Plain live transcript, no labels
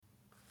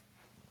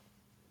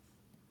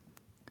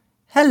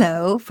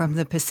Hello from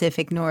the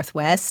Pacific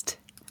Northwest.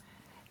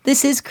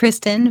 This is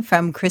Kristen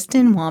from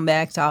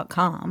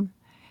KristenWombeck.com,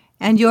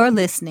 and you're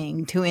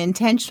listening to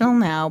Intentional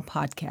Now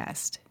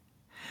podcast.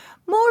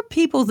 More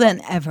people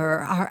than ever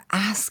are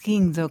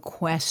asking the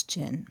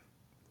question,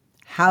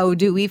 how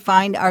do we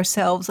find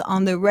ourselves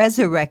on the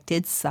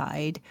resurrected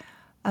side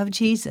of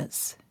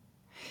Jesus?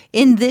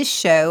 In this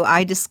show,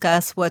 I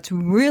discuss what's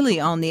really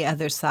on the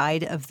other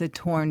side of the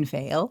torn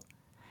veil,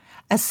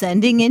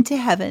 ascending into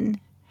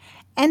heaven,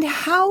 and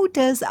how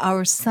does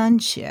our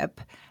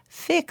sonship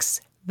fix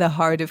the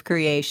heart of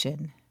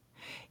creation?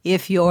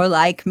 If you're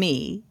like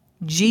me,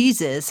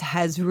 Jesus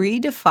has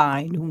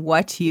redefined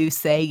what you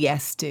say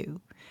yes to.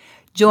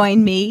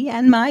 Join me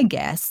and my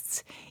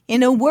guests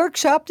in a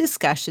workshop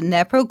discussion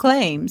that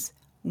proclaims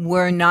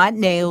we're not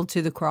nailed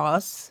to the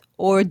cross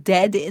or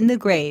dead in the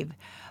grave,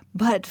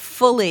 but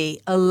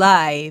fully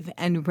alive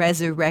and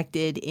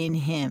resurrected in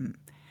Him.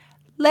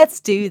 Let's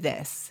do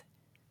this.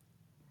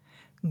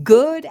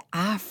 Good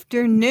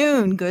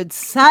afternoon, good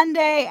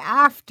Sunday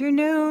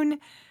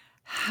afternoon.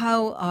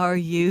 How are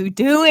you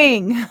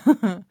doing?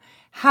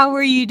 How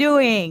are you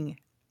doing?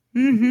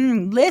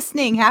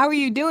 Listening, how are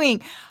you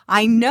doing?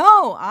 I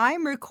know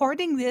I'm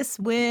recording this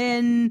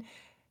when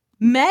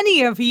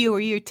many of you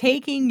are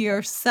taking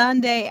your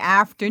Sunday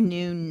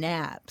afternoon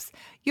naps.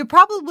 You're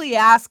probably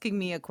asking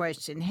me a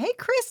question. Hey,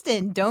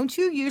 Kristen, don't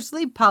you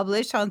usually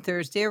publish on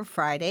Thursday or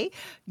Friday?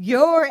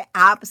 You're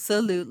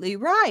absolutely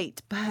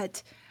right,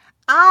 but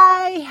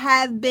I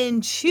have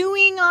been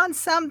chewing on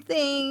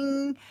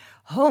something.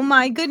 Oh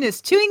my goodness,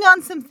 chewing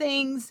on some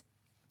things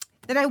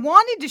that I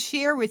wanted to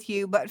share with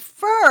you. But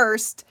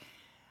first,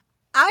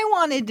 I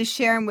wanted to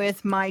share them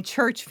with my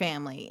church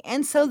family.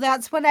 And so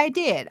that's what I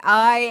did.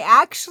 I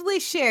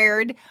actually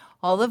shared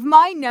all of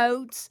my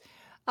notes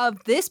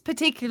of this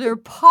particular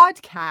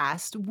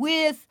podcast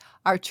with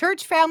our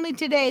church family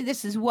today.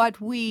 This is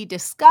what we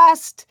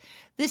discussed.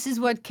 This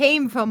is what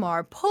came from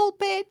our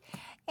pulpit.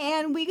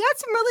 And we got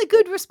some really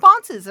good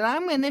responses, and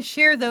I'm going to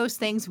share those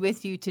things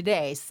with you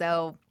today.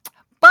 So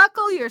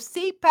buckle your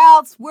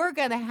seatbelts. We're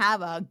going to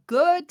have a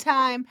good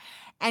time,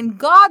 and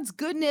God's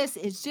goodness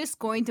is just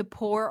going to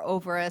pour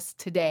over us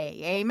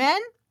today. Amen?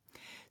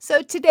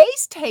 So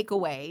today's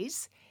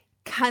takeaways: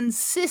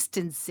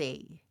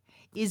 consistency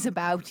is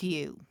about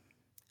you.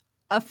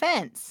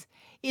 Offense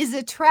is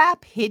a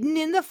trap hidden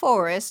in the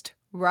forest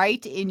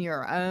right in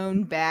your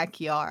own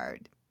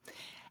backyard.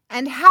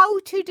 And how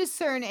to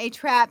discern a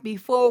trap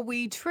before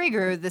we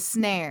trigger the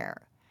snare.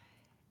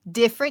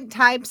 Different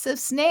types of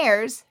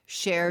snares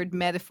shared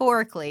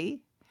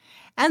metaphorically.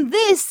 And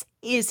this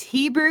is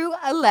Hebrew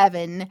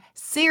 11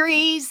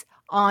 series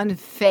on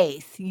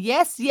faith.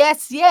 Yes,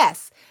 yes,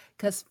 yes.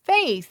 Because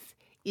faith,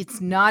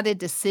 it's not a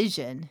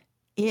decision.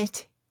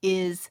 It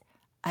is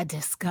a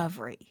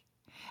discovery.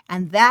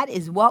 And that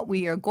is what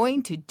we are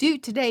going to do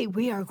today.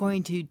 We are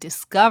going to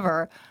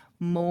discover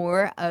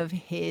more of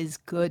His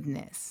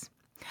goodness.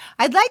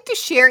 I'd like to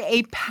share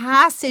a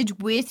passage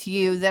with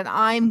you that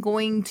I'm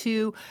going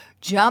to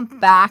jump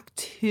back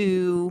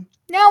to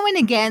now and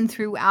again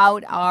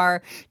throughout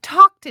our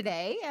talk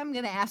today. I'm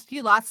going to ask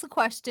you lots of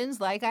questions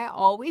like I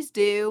always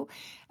do.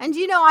 And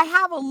I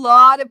have a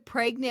lot of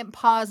pregnant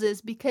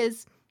pauses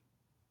because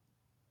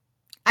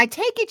I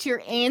take it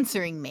you're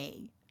answering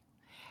me.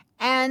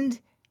 And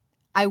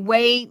I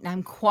wait and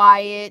I'm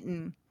quiet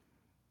and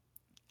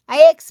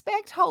I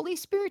expect Holy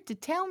Spirit to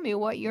tell me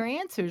what your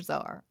answers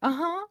are.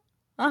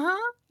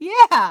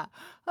 Yeah.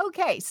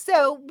 Okay,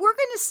 so we're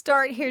going to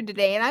start here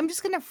today, and I'm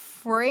just going to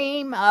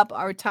frame up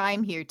our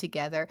time here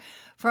together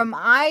from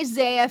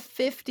Isaiah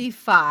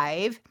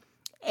 55,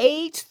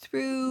 8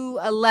 through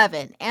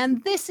 11.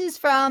 And this is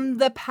from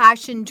the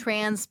Passion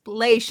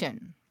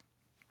Translation.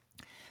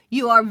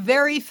 You are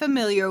very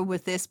familiar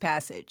with this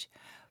passage.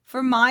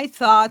 For my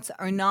thoughts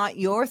are not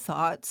your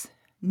thoughts,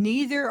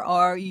 neither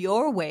are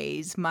your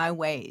ways my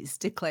ways,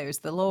 declares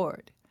the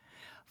Lord.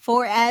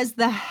 For as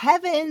the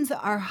heavens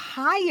are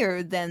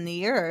higher than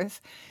the earth,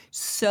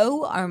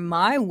 so are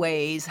my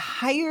ways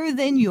higher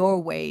than your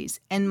ways,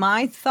 and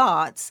my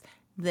thoughts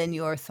than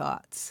your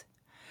thoughts.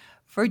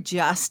 For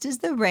just as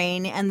the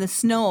rain and the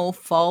snow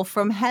fall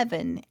from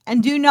heaven,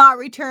 and do not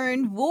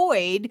return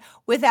void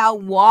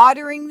without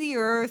watering the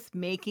earth,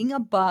 making a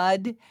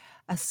bud,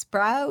 a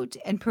sprout,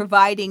 and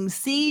providing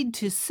seed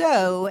to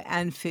sow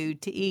and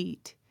food to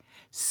eat,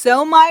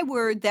 so my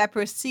word that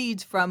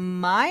proceeds from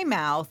my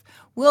mouth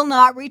will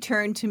not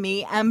return to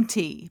me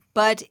empty,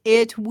 but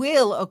it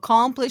will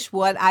accomplish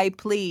what I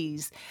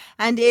please,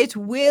 and it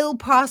will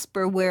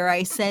prosper where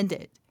I send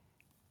it.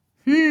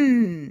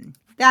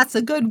 That's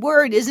a good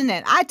word, isn't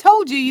it? I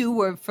told you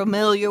were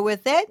familiar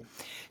with it.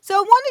 So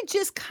I want to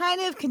just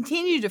kind of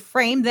continue to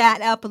frame that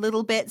up a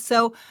little bit.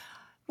 So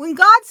when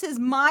God says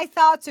my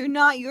thoughts are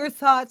not your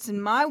thoughts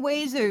and my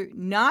ways are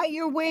not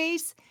your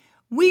ways,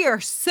 we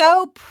are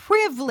so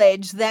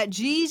privileged that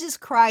Jesus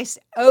Christ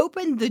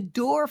opened the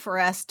door for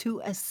us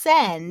to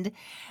ascend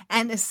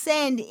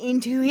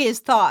into His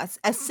thoughts,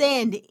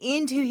 ascend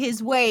into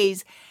His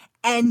ways,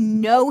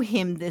 and know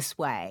Him this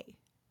way.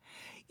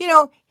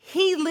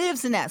 He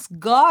lives in us.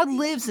 God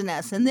lives in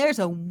us, and there's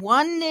a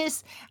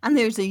oneness and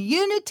there's a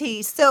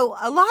unity. So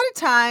a lot of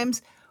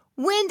times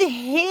when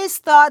his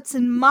thoughts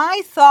and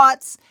my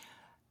thoughts,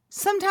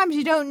 sometimes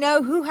you don't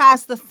know who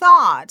has the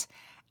thought.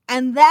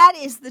 And that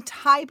is the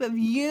type of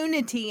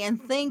unity and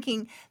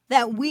thinking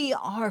that we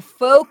are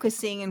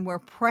focusing and we're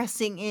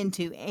pressing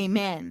into.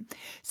 Amen.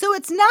 So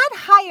it's not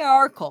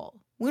hierarchical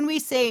when we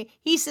say,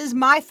 he says,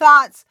 my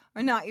thoughts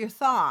are not your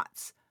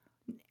thoughts.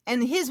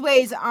 And his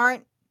ways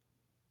aren't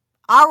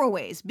our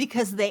ways,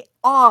 because they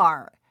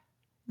are.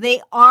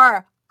 They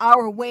are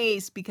our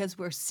ways because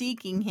we're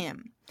seeking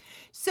him.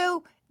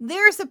 So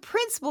there's a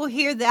principle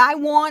here that I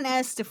want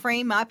us to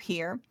frame up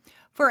here.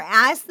 For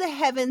as the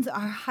heavens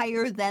are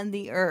higher than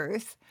the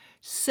earth,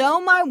 so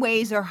my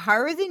ways are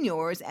higher than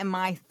yours, and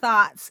my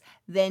thoughts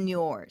than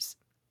yours.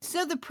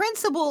 So the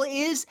principle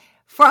is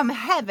from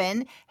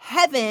heaven.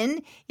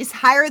 Heaven is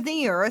higher than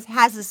the earth,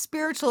 has a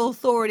spiritual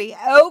authority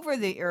over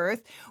the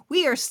earth.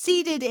 We are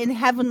seated in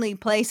heavenly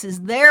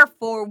places.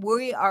 Therefore,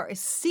 we are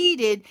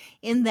seated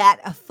in that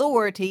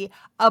authority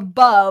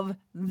above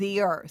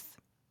the earth.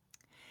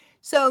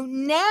 So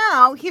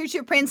now here's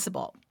your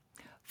principle.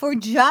 For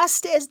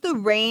just as the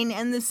rain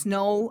and the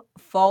snow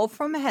fall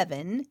from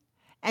heaven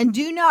and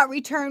do not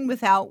return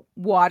without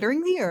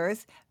watering the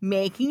earth,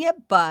 making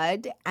it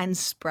bud and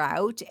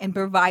sprout, and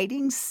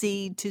providing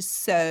seed to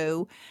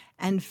sow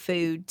and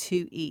food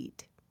to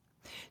eat.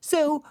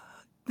 So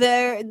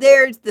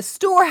there's the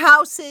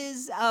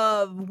storehouses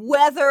of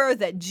weather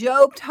that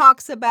Job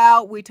talks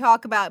about. We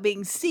talk about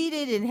being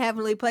seated in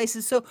heavenly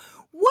places. So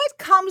what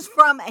comes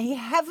from a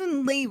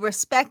heavenly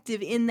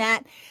perspective in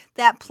that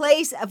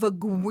place of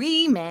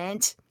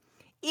agreement?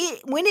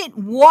 When it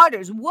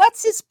waters,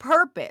 what's its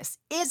purpose?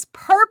 Its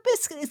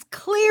purpose is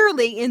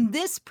clearly in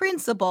this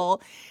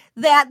principle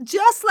that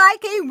just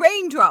like a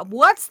raindrop,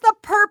 what's the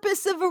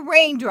purpose of a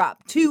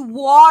raindrop? To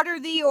water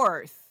the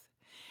earth.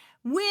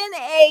 When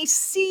a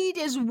seed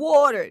is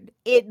watered,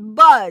 it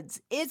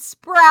buds, it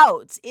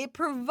sprouts, it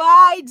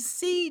provides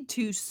seed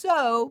to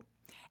sow,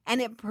 and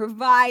it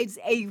provides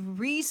a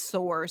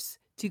resource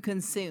to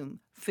consume,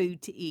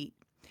 food to eat.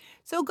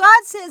 So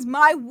God says,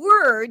 my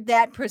word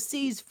that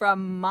proceeds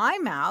from my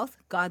mouth,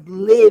 God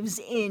lives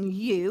in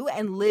you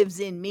and lives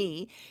in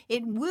me,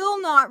 it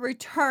will not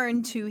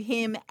return to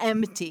him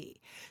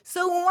empty.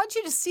 So I want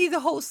you to see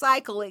the whole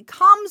cycle. It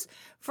comes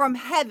from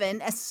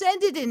heaven,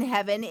 ascended in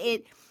heaven.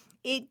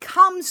 It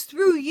comes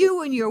through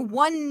you and your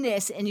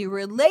oneness and your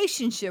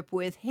relationship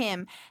with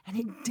him, and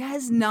it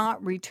does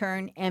not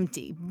return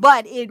empty,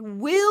 but it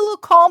will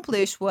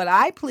accomplish what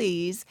I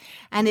please,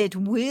 and it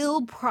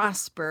will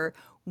prosper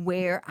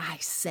where I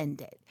send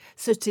it.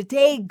 So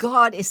today,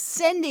 God is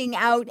sending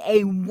out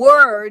a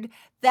word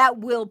that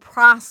will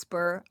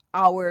prosper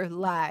our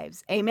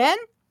lives. Amen?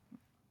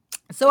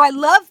 So I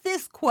love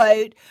this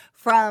quote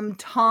from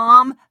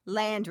Tom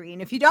Landry.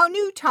 And if you don't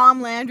know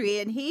Tom Landry,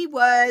 and he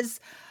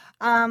was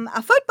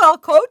a football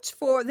coach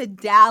for the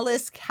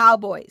Dallas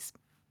Cowboys,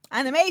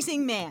 an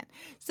amazing man.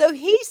 So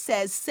he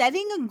says,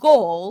 setting a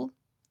goal,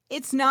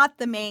 it's not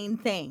the main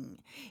thing.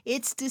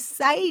 It's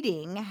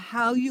deciding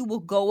how you will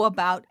go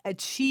about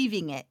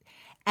achieving it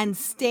and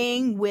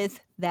staying with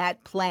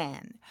that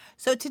plan.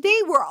 So today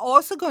we're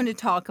also going to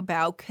talk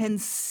about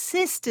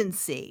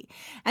consistency.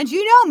 And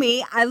you know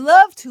me, I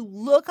love to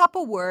look up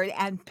a word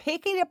and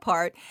pick it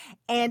apart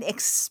and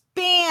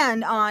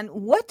expand on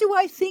what do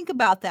I think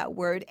about that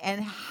word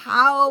and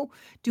how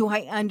do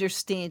I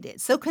understand it.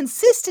 So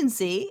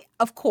consistency,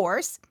 of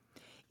course,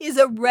 is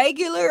a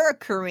regular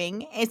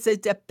occurring. It's a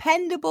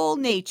dependable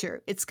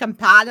nature. It's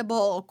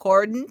compatible,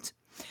 accordant.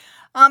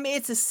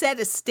 It's a set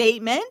of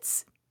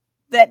statements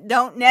that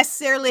don't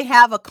necessarily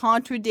have a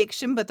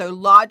contradiction, but they're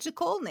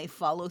logical and they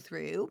follow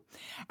through.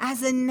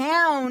 As a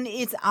noun,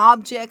 it's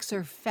objects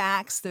or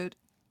facts that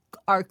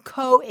are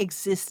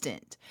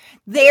coexistent.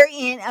 They're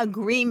in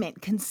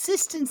agreement.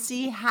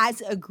 Consistency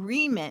has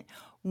agreement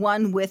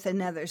one with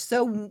another.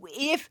 So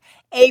if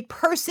a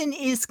person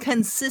is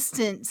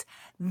consistent,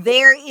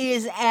 there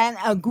is an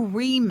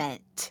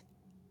agreement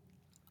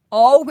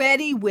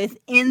already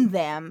within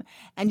them,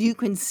 and you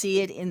can see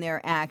it in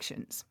their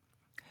actions.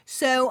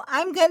 So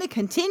I'm going to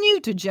continue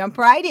to jump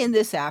right in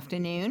this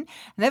afternoon.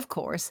 And of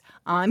course,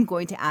 I'm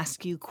going to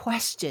ask you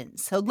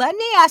questions. So let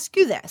me ask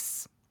you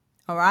this.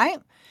 All right.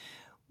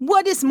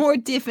 What is more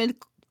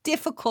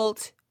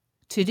difficult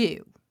to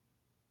do?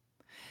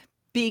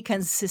 Be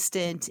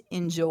consistent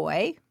in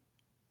joy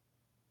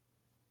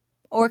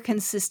or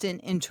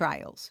consistent in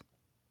trials?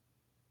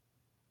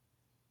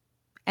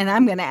 And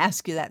I'm going to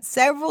ask you that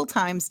several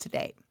times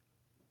today.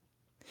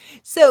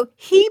 So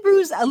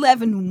Hebrews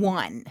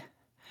 11:1.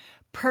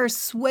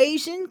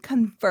 Persuasion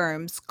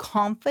confirms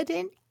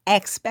confident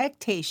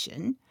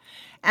expectation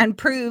and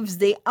proves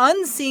the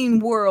unseen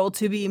world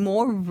to be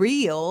more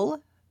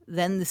real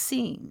than the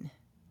seen.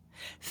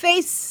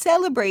 Faith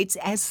celebrates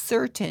as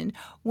certain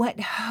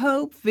what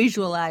hope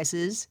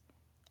visualizes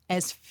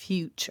as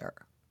future.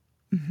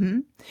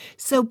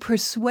 So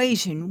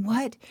persuasion,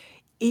 what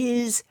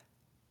is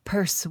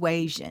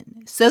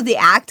persuasion. So the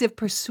act of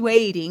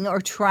persuading or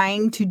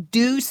trying to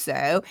do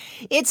so,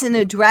 it's in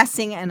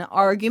addressing an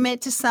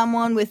argument to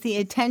someone with the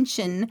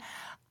intention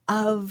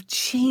of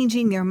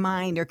changing their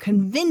mind or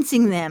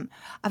convincing them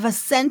of a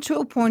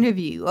central point of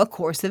view, a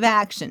course of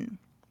action.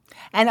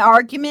 An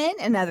argument,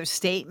 another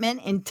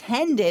statement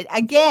intended,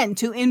 again,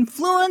 to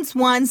influence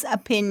one's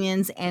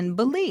opinions and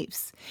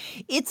beliefs.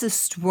 It's a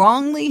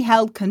strongly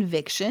held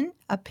conviction,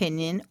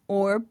 opinion,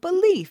 or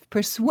belief.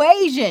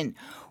 Persuasion,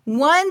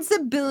 one's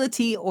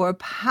ability or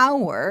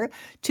power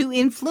to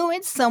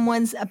influence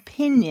someone's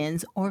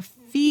opinions or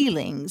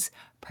feelings.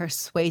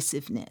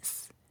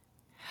 Persuasiveness.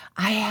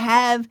 I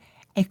have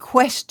a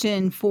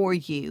question for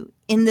you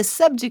in the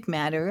subject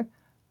matter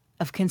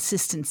of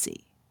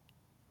consistency.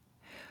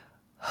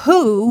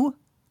 Who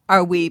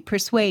are we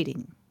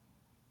persuading?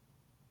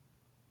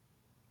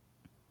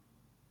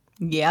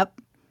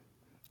 Yep,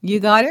 you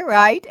got it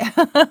right.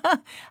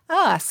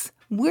 Us.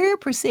 We're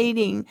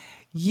persuading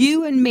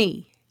you and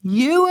me.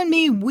 You and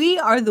me, we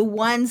are the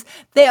ones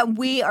that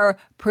we are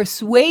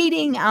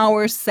persuading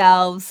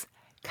ourselves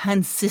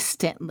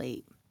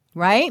consistently,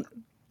 right?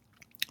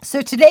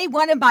 So today,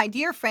 one of my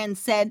dear friends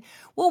said,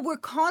 well, we're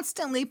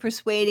constantly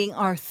persuading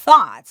our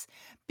thoughts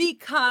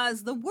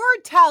because the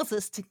word tells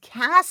us to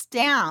cast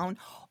down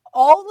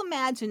all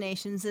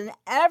imaginations and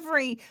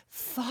every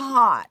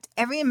thought,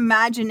 every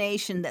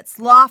imagination that's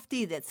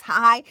lofty, that's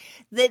high,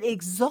 that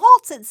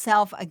exalts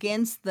itself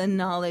against the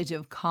knowledge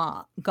of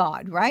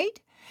God,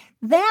 right?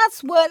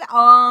 That's what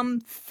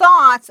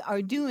thoughts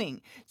are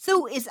doing.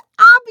 So it's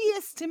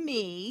obvious to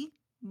me,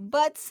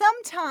 but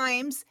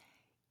sometimes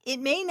it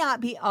may not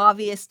be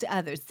obvious to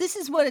others. This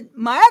is what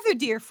my other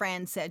dear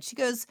friend said. She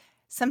goes,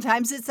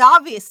 sometimes it's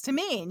obvious to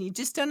me and you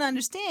just don't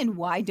understand.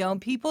 Why don't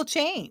people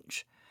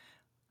change?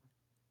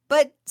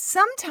 But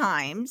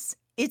sometimes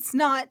it's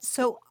not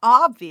so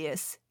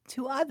obvious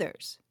to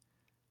others.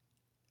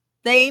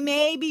 They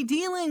may be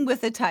dealing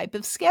with a type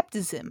of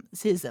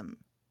skepticism.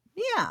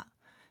 Yeah.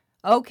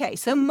 Okay,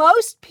 so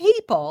most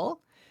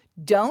people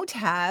don't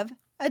have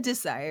a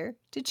desire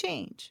to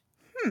change.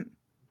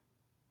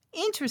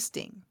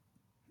 Interesting.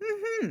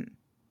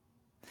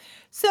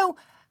 So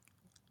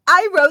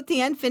I wrote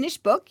the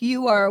unfinished book.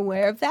 You are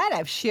aware of that.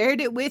 I've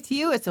shared it with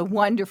you. It's a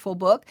wonderful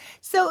book.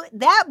 So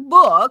that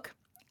book,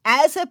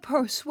 as a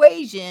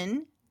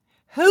persuasion,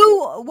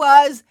 who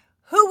was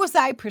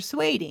I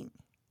persuading?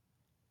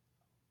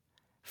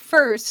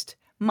 First,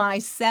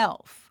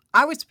 myself.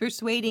 I was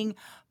persuading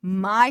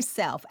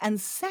myself. And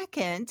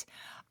second,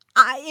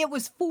 it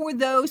was for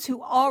those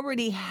who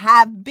already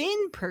have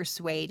been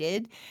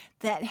persuaded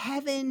that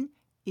heaven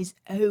is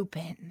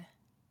open.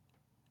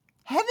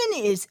 Heaven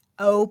is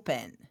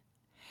open,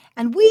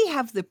 and we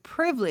have the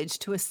privilege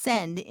to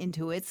ascend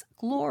into its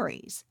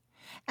glories.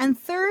 And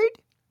third,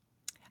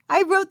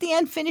 I wrote the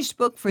unfinished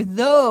book for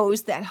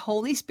those that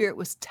Holy Spirit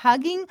was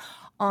tugging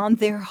on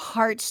their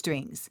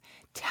heartstrings,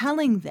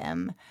 telling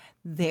them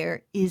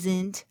there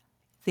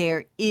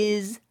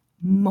is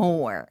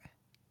more.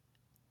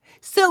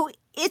 So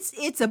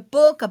it's a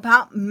book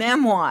about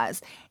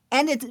memoirs,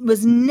 and it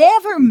was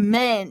never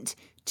meant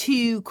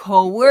to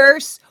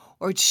coerce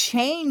or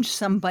change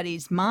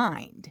somebody's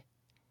mind.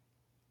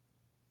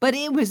 But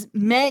it was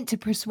meant to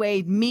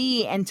persuade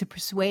me and to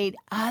persuade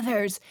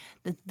others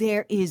that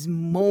there is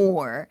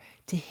more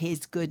to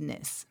His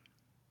goodness.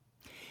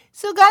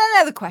 So got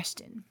another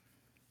question.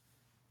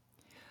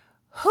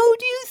 Who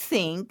do you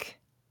think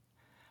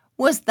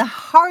was the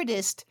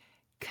hardest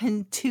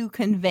to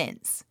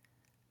convince?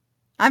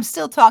 I'm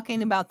still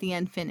talking about the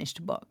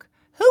unfinished book.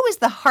 Who was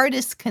the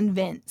hardest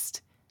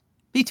convinced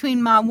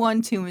between my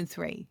 1, 2, and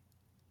 3?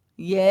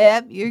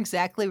 Yep, you're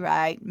exactly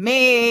right.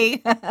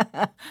 Me.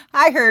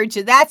 I heard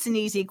you. That's an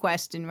easy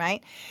question,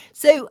 right?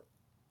 So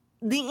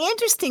the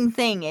interesting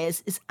thing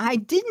is I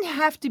didn't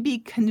have to be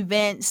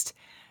convinced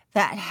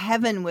that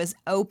heaven was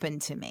open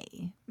to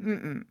me.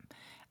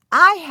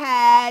 I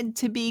had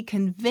to be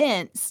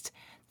convinced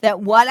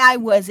that what I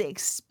was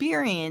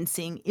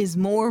experiencing is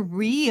more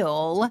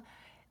real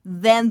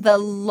than the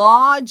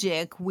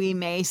logic we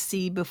may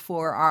see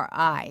before our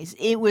eyes.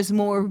 It was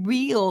more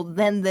real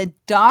than the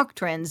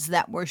doctrines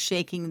that were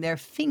shaking their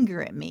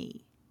finger at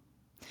me.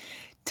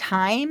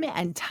 Time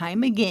and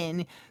time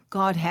again,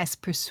 God has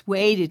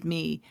persuaded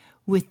me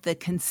with the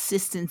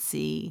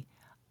consistency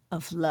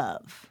of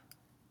love.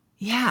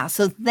 Yeah,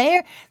 so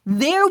there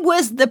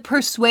was the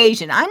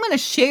persuasion. I'm going to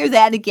share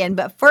that again,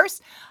 but first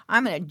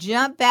I'm going to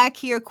jump back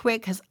here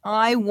quick because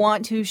I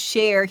want to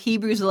share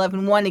Hebrews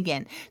 11:1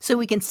 again so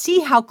we can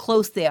see how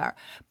close they are.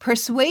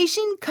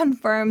 Persuasion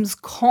confirms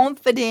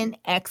confident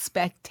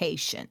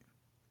expectation.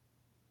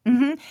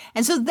 And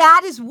so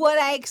that is what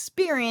I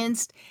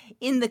experienced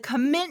in the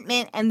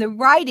commitment and the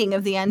writing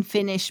of the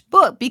unfinished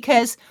book,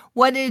 because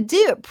what did it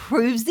do? It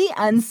proves the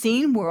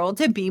unseen world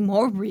to be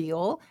more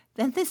real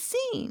than the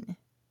seen.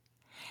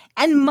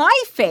 And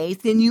my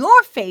faith and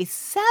your faith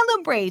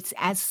celebrates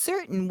as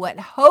certain what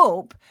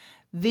hope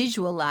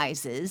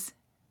visualizes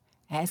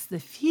as the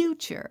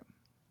future.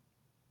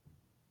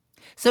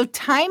 So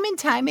time and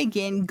time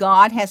again,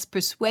 God has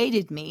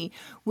persuaded me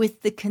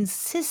with the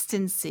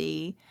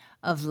consistency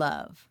of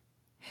love.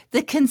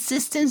 The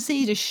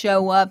consistency to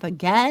show up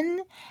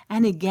again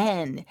and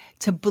again,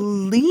 to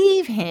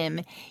believe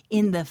him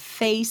in the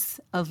face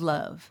of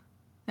love.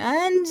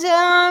 And,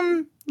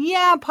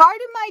 part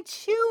of my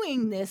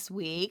chewing this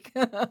week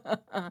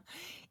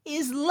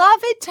is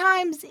love at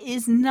times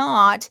is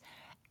not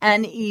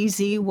an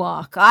easy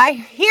walk. I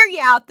hear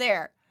you out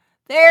there.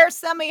 There's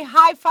somebody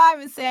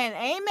high-fiving saying,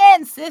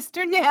 amen,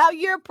 sister, now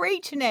you're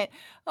preaching it.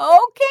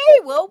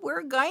 Okay, well,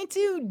 we're going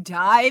to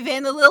dive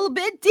in a little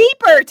bit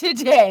deeper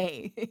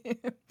today.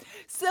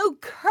 So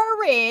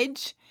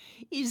courage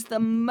is the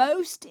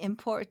most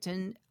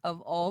important of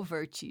all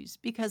virtues,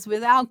 because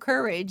without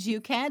courage, you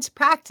can't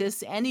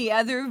practice any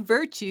other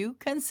virtue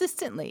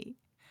consistently.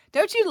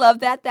 Don't you love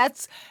that?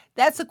 That's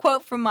a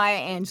quote from Maya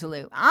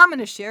Angelou. I'm going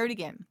to share it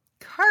again.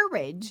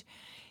 Courage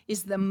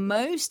is the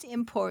most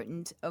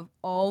important of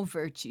all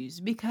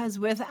virtues, because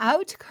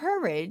without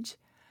courage,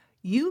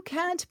 you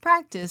can't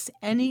practice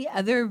any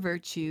other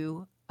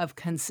virtue of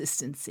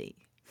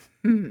consistency.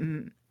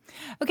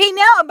 Okay,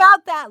 now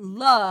about that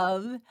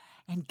love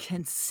and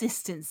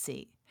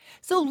consistency.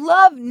 So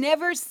love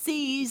never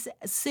sees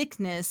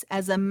sickness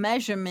as a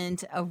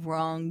measurement of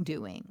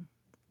wrongdoing.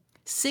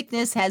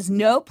 Sickness has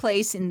no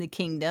place in the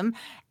kingdom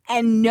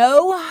and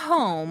no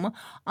home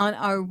on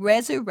our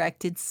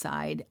resurrected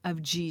side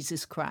of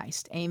Jesus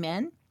Christ.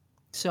 Amen?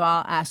 So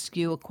I'll ask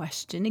you a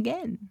question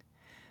again.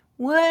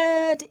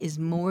 What is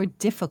more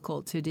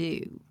difficult to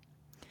do?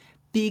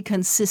 Be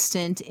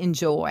consistent in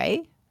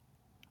joy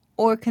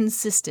or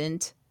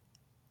consistent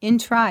in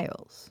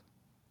trials?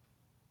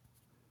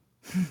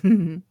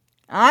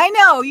 I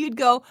know you'd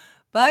go,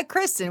 but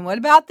Kristen, what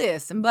about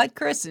this? And but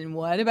Kristen,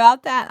 what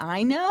about that?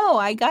 I know,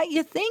 I got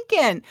you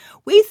thinking.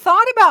 We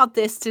thought about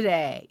this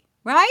today,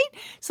 right?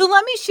 So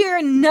let me share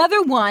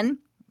another one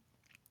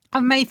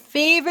of my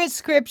favorite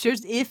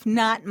scriptures, if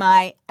not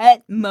my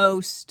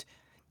utmost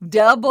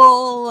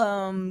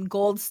double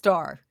gold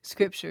star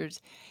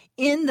scriptures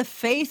in the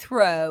faith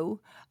row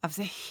of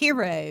the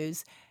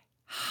heroes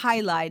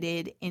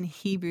highlighted in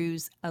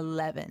Hebrews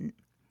 11.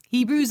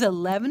 Hebrews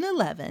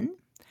 11:11.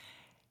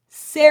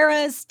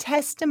 Sarah's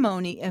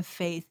testimony of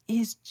faith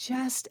is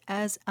just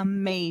as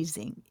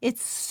amazing.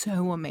 It's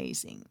so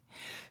amazing.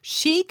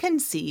 She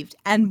conceived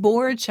and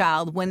bore a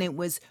child when it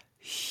was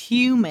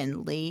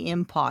humanly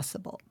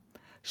impossible.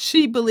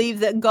 She believed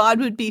that God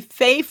would be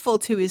faithful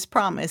to his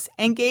promise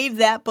and gave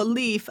that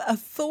belief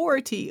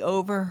authority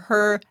over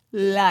her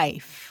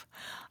life.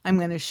 I'm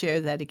going to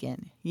share that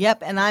again.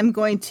 Yep, and I'm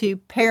going to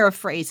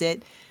paraphrase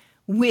it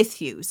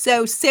with you.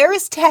 So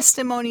Sarah's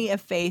testimony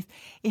of faith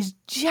is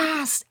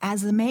just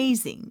as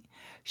amazing.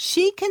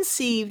 She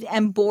conceived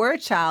and bore a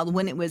child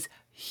when it was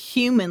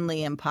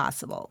humanly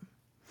impossible.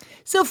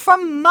 So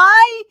from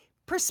my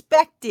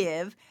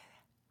perspective,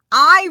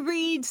 I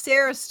read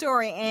Sarah's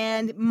story,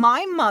 and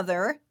my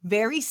mother,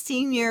 very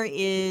senior,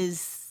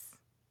 is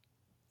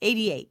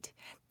 88.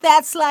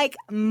 That's like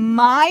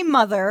my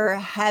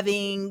mother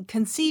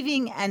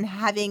conceiving and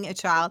having a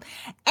child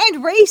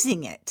and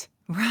raising it,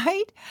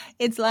 right?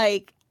 It's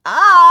like,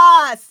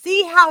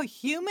 see how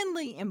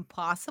humanly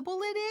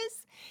impossible it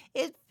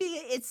is?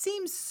 It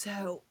seems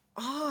so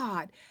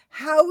odd.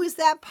 How is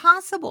that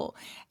possible?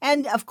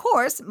 And of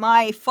course,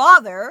 my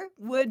father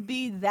would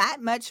be that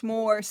much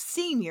more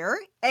senior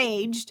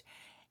aged,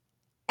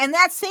 and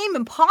that same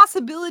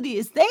impossibility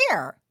is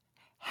there.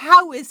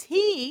 How is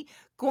he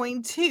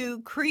going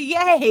to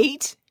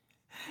create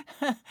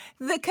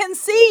the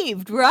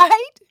conceived,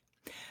 right?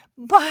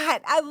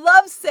 But I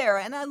love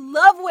Sarah, and I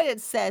love what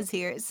it says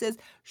here. It says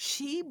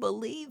she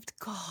believed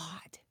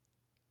God,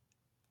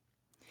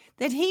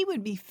 that he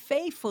would be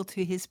faithful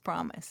to his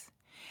promise,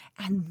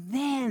 and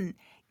then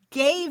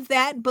gave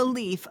that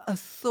belief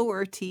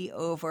authority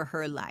over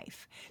her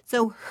life.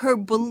 So her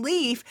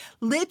belief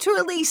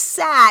literally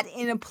sat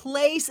in a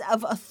place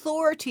of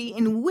authority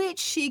in which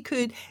she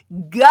could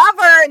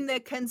govern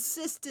the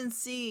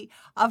consistency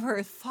of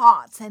her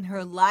thoughts and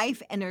her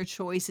life and her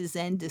choices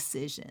and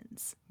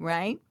decisions,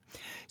 right?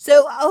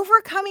 So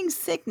overcoming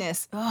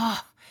sickness,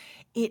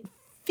 it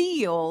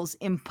feels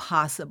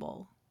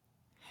impossible.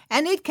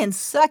 And it can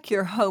suck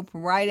your hope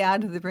right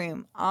out of the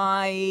room.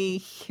 I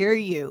hear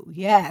you,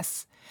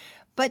 yes.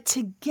 But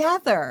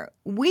together,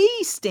 we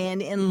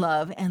stand in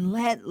love and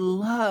let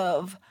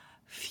love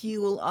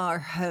fuel our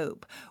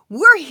hope.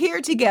 We're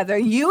here together,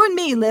 you and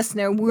me,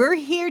 listener, we're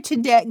here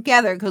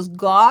together because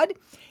God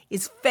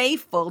is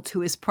faithful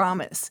to his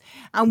promise.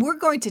 And we're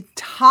going to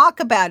talk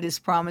about his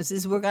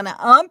promises. We're going to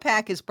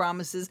unpack his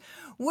promises.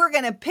 We're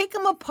going to pick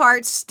them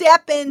apart,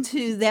 step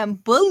into them,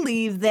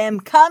 believe them,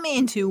 come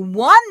into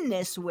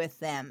oneness with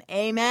them.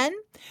 Amen?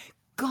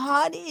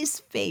 God is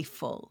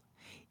faithful,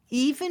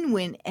 even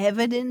when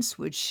evidence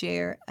would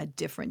share a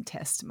different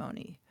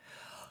testimony.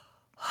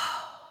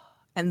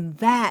 And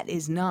that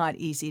is not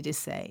easy to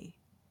say.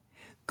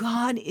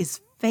 God is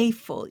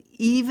faithful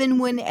even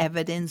when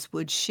evidence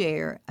would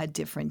share a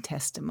different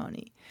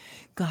testimony.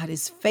 God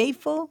is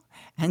faithful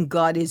and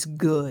God is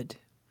good.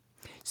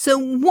 So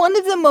one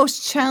of the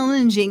most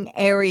challenging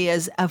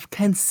areas of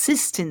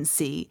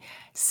consistency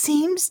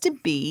seems to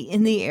be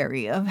in the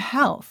area of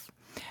health.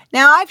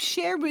 Now, I've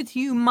shared with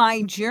you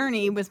my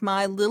journey with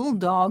my little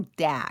dog,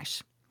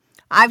 Dash.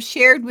 I've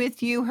shared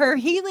with you her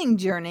healing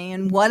journey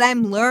and what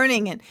I'm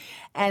learning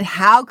and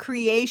how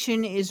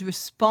creation is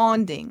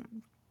responding.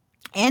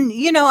 And,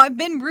 I've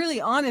been really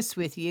honest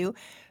with you.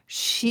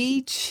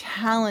 She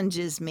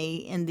challenges me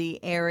in the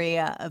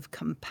area of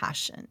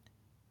compassion.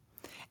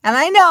 And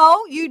I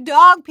know you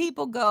dog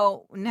people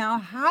go, now,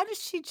 how does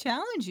she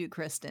challenge you,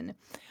 Kristen?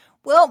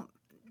 Well,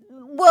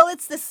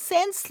 it's the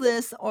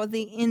senseless or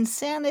the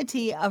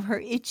insanity of her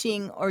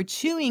itching or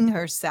chewing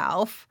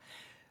herself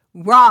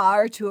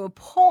raw to a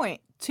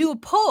point, to a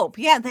pulp.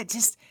 Yeah,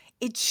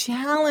 it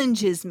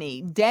challenges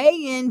me day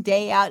in,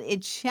 day out.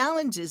 It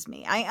challenges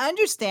me. I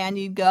understand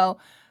you'd go,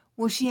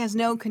 well, she has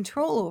no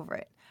control over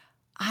it.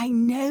 I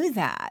know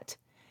that.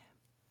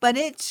 But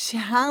it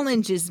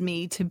challenges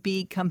me to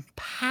be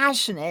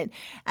compassionate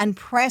and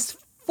press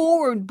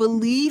forward,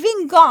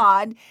 believing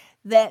God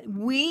that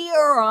we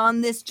are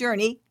on this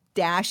journey,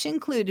 Dash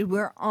included,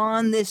 we're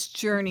on this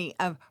journey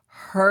of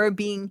her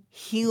being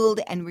healed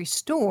and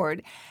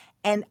restored.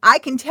 And I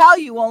can tell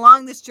you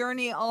along this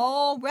journey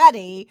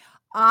already,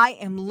 I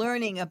am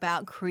learning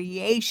about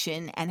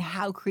creation and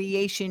how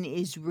creation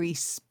is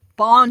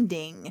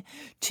responding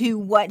to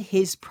what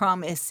his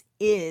promise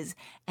is,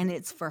 and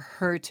it's for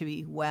her to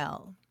be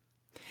well.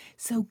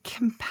 So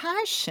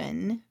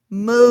compassion,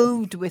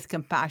 moved with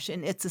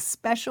compassion, it's a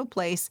special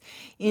place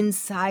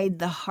inside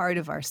the heart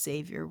of our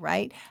Savior,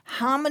 right?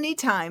 How many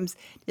times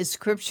does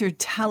Scripture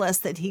tell us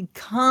that he'd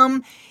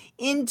come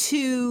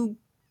to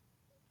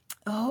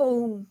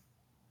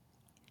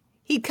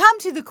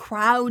the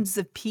crowds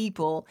of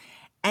people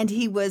and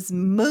he was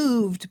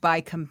moved by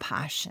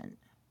compassion.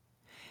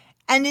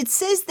 And it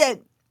says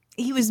that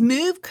he was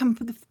moved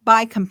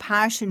by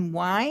compassion.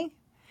 Why?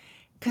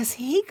 Because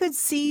he could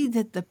see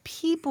that the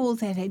people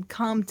that had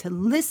come to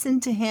listen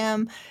to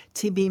him,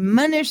 to be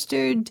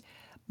ministered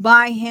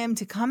by him,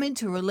 to come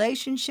into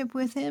relationship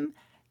with him,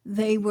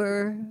 they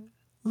were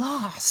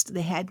lost.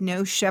 They had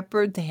no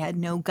shepherd. They had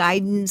no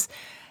guidance.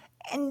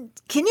 And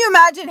can you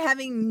imagine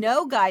having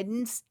no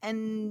guidance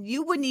and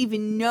you wouldn't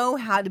even know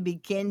how to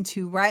begin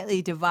to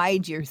rightly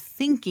divide your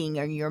thinking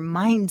or your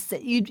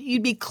mindset?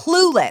 You'd be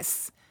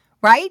clueless,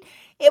 right?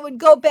 It would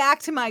go back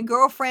to my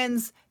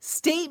girlfriend's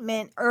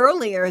statement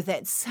earlier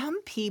that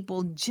some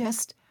people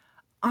just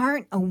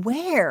aren't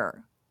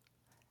aware.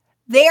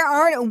 They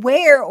aren't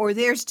aware, or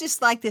there's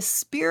just like this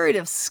spirit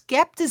of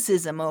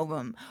skepticism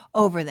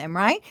over them,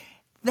 right?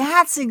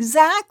 That's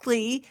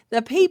exactly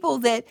the people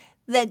that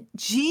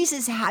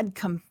Jesus had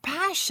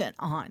compassion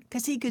on,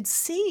 because he could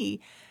see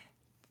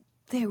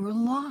they were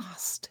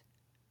lost.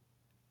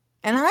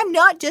 And I'm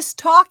not just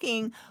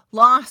talking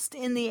lost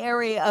in the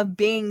area of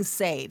being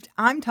saved.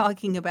 I'm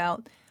talking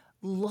about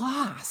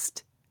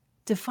lost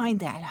to find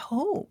that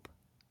hope.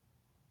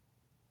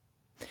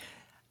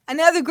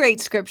 Another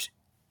great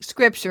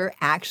scripture,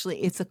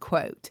 actually, it's a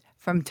quote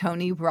from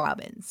Tony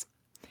Robbins.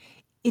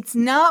 It's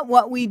not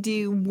what we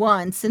do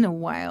once in a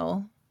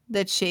while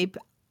that shape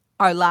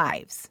our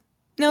lives.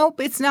 Nope,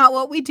 it's not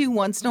what we do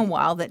once in a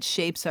while that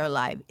shapes our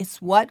life.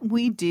 It's what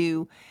we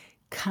do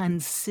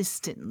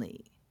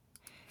consistently.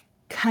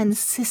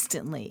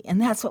 And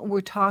that's what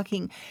we're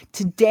talking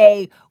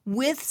today,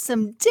 with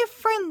some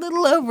different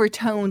little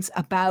overtones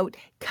about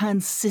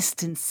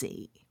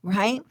consistency,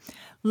 right?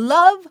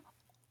 Love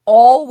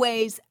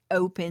always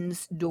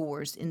opens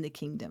doors in the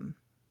kingdom.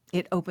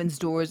 It opens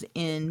doors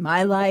in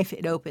my life.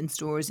 It opens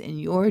doors in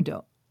your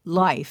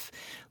life.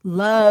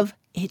 Love,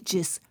 it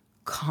just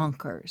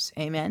conquers.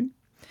 Amen?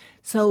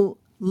 So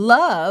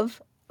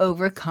love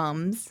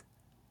overcomes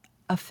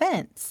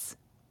offense.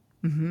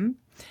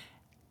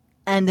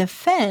 And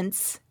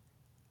offense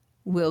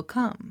will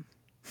come.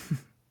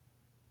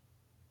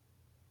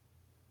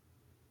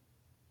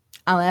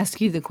 I'll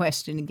ask you the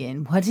question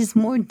again. What is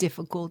more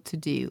difficult to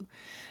do?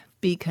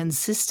 Be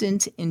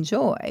consistent in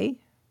joy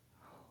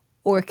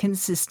or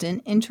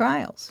consistent in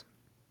trials?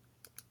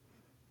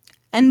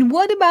 And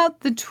what about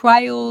the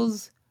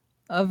trials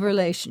of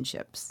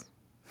relationships?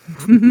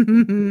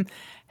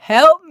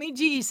 Help me,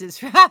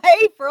 Jesus,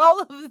 right? For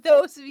all of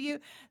those of you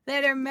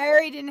that are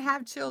married and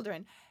have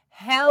children,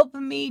 help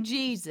me,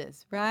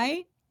 Jesus,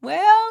 right?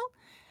 Well,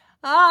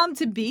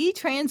 to be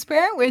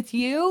transparent with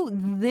you,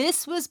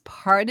 this was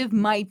part of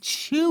my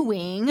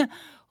chewing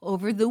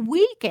over the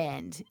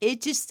weekend.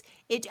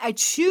 I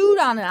chewed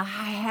on it. I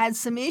had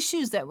some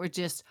issues that were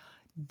just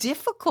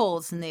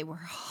difficult and they were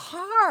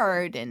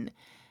hard. And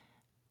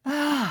so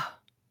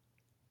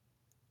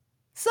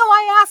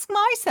I asked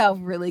myself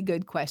really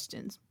good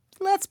questions.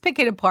 Let's pick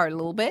it apart a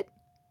little bit,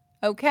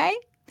 okay?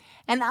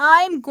 And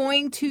I'm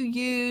going to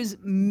use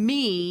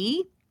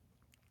me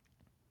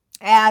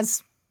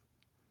as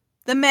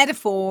the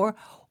metaphor,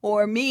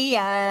 or me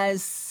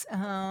as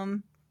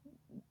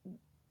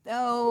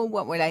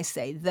what would I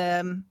say?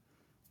 The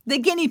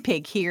guinea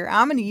pig here.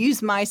 I'm going to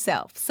use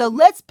myself. So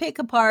let's pick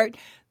apart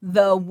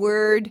the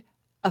word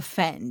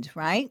offend,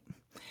 right?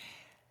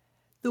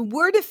 The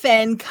word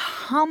offend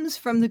comes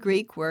from the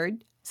Greek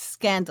word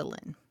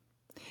scandalon.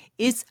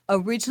 It's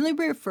originally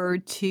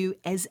referred to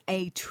as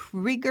a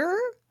trigger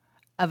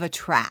of a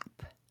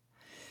trap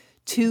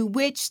to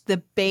which the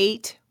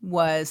bait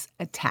was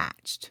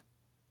attached.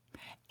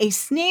 A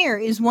snare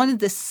is one of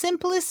the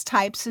simplest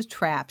types of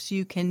traps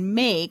you can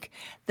make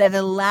that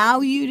allow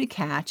you to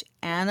catch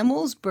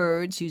animals,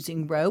 birds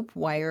using rope,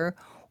 wire,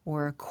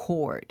 or a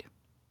cord.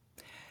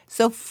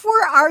 So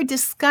for our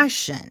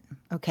discussion,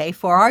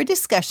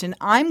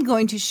 I'm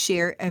going to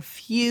share a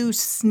few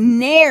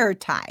snare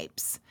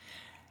types.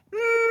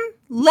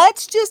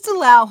 Let's just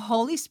allow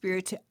Holy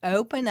Spirit to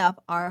open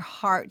up our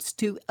hearts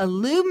to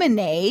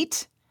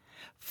illuminate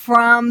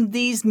from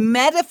these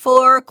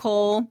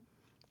metaphorical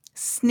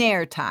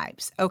snare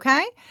types,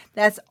 okay?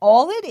 That's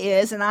all it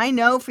is. And I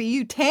know for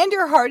you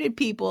tender-hearted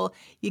people,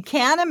 you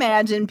can't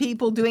imagine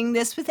people doing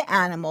this with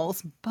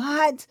animals,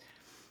 but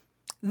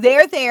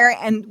they're there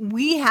and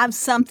we have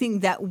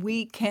something that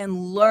we can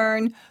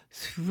learn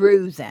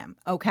through them,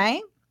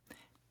 okay?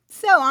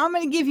 So I'm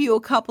going to give you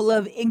a couple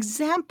of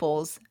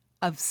examples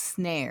of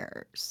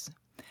snares.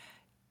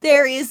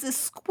 There is a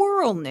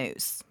squirrel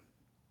noose.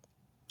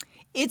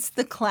 It's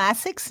the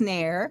classic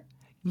snare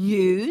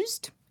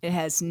used. It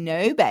has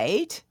no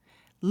bait,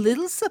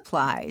 little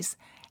supplies,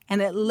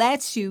 and it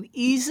lets you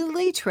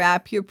easily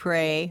trap your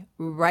prey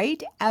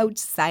right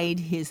outside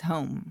his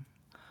home.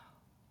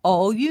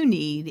 All you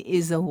need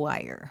is a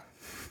wire.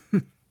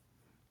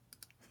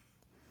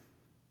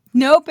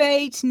 No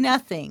bait,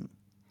 nothing.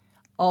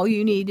 All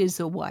you need is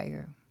a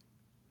wire.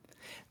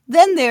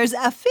 Then there's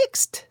a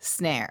fixed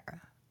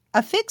snare.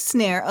 A fixed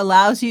snare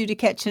allows you to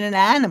catch an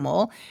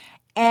animal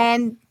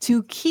and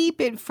to keep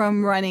it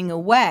from running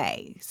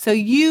away. So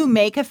you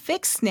make a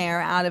fixed snare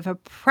out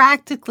of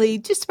practically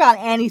just about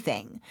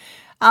anything.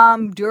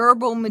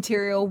 Durable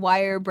material,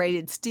 wire,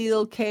 braided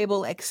steel,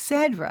 cable,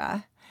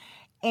 etc.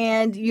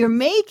 And you're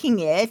making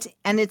it,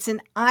 and it's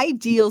an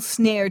ideal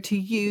snare to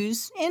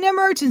use in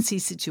emergency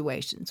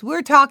situations.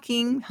 We're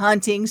talking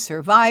hunting,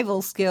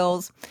 survival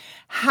skills.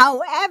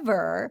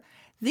 However,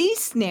 these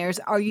snares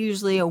are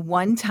usually a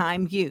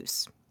one-time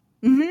use.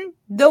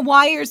 The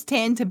wires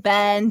tend to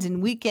bend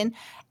and weaken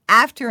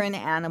after an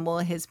animal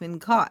has been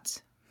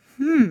caught.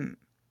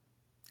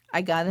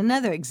 I got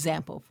another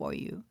example for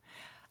you.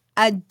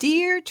 A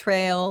deer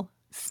trail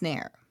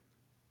snare.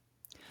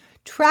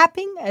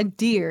 Trapping a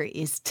deer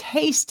is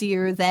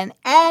tastier than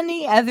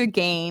any other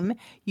game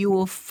you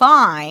will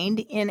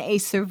find in a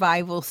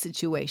survival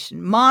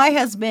situation. My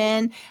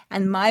husband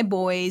and my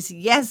boys,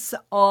 yes,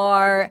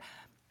 are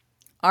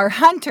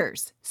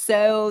hunters.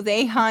 So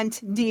they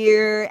hunt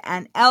deer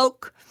and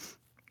elk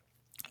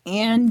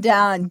and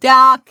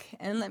duck,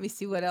 and let me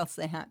see what else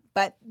they hunt.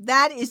 But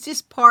that is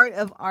just part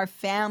of our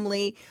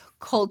family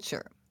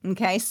culture.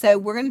 Okay, so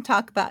we're going to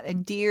talk about a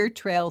deer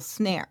trail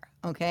snare.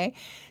 Okay,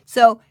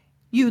 so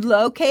you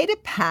locate a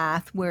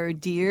path where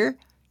deer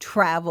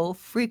travel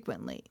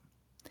frequently.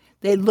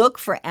 They look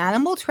for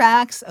animal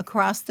tracks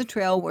across the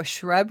trail where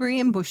shrubbery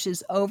and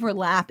bushes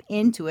overlap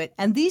into it,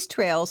 and these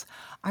trails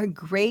are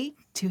great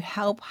to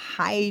help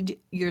hide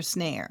your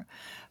snare.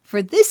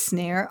 For this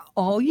snare,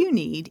 all you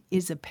need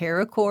is a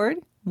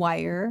paracord,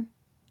 wire,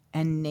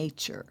 and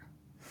nature.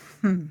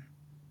 And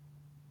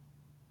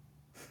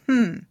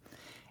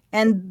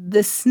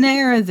the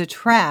snare, the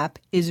trap,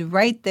 is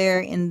right there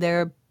in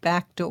their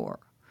back door,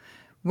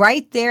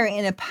 right there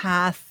in a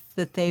path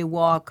that they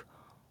walk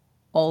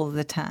all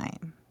the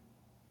time.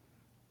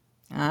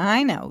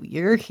 I know,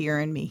 you're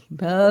hearing me.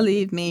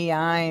 Believe me,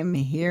 I'm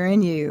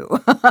hearing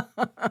you.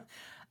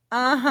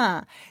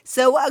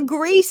 So a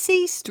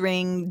greasy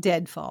string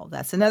deadfall.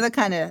 That's another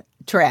kind of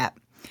trap.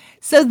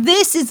 So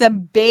this is a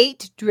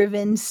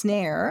bait-driven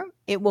snare.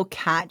 It will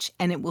catch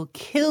and it will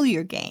kill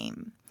your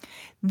game.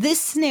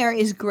 This snare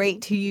is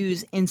great to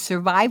use in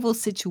survival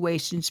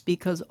situations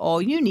because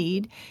all you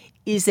need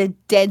is a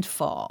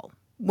deadfall.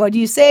 What do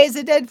you say is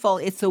a deadfall?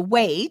 It's a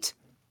weight,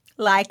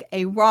 like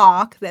a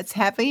rock that's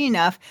heavy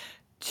enough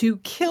to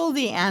kill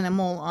the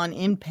animal on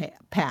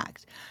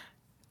impact.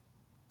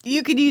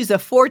 You could use a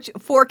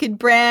forked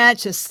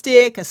branch, a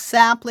stick, a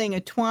sapling, a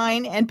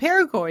twine, and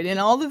paracord, and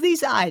all of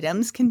these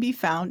items can be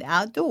found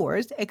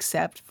outdoors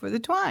except for the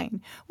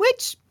twine,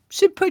 which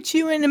should put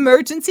you in an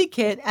emergency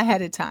kit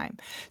ahead of time.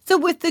 So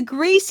with the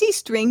greasy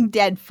string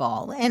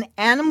deadfall, an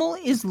animal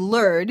is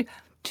lured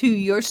to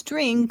your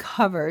string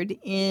covered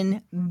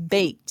in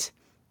bait.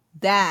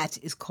 That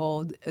is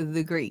called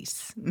the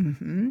grease.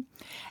 And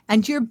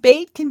your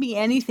bait can be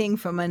anything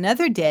from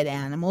another dead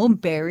animal,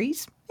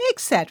 berries,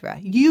 etc.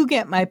 You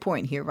get my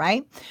point here,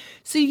 right?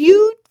 So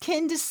you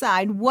can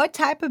decide what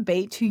type of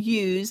bait to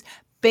use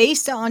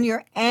based on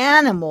your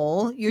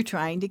animal you're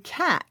trying to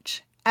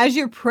catch. As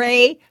your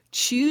prey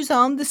chews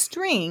on the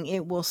string,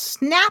 it will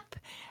snap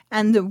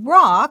and the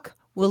rock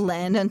will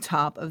land on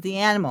top of the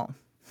animal.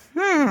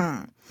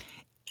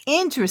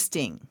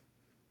 Interesting.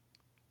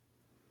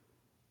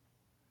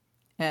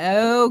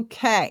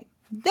 Okay.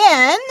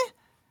 Then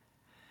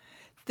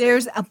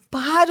there's a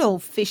bottle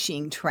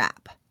fishing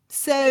trap.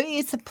 So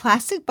it's a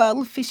plastic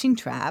bottle fishing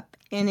trap,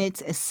 and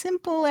it's as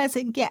simple as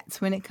it gets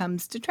when it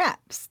comes to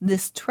traps.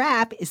 This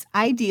trap is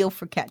ideal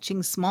for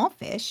catching small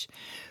fish,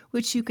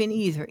 which you can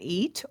either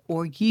eat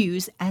or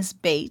use as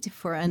bait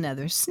for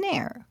another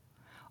snare.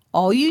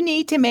 All you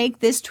need to make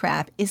this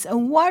trap is a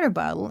water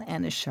bottle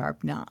and a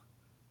sharp knot.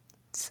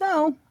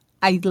 So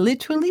I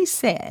literally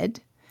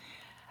said,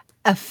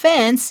 a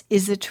fence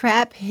is a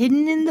trap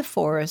hidden in the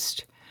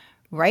forest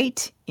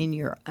right in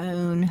your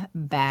own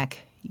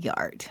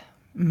backyard.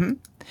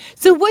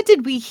 So what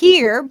did we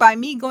hear by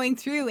me going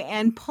through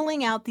and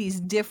pulling out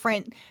these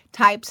different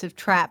types of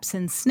traps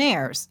and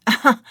snares?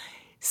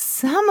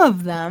 Some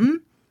of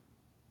them,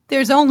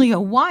 there's only a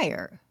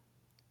wire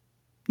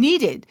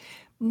needed.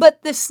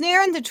 But the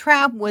snare and the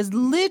trap was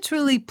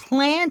literally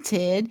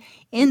planted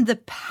in the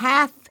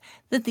path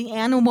that the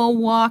animal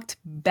walked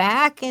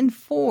back and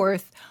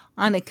forth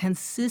on a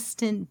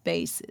consistent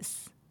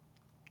basis.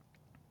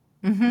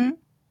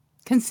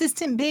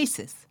 Consistent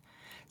basis.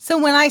 So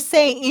when I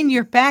say in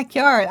your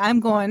backyard, I'm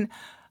going,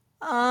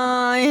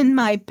 in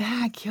my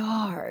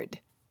backyard.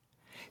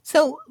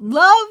 So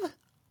love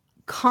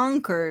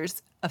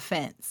conquers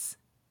offense.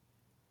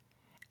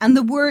 And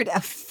the word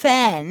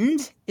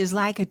offend is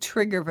like a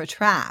trigger of a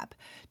trap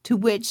to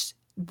which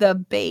the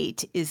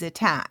bait is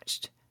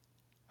attached.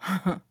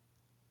 Did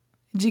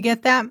you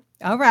get that?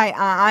 All right,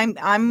 I'm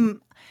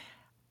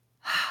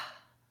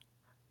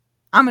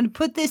going to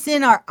put this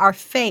in our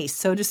face,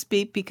 so to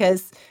speak,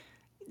 because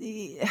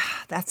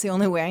that's the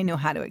only way I know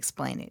how to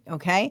explain it,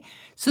 okay?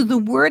 So the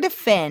word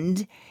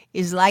offend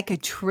is like a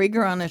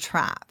trigger on a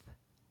trap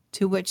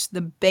to which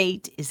the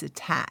bait is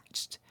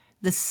attached.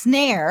 The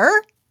snare,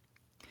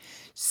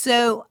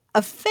 so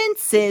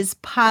offenses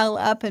pile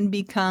up and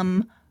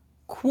become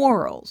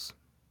quarrels.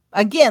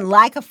 Again,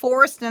 like a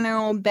forest in our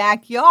own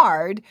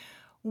backyard,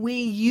 we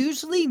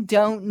usually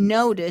don't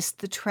notice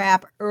the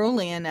trap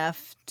early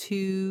enough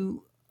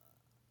to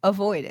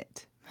avoid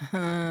it.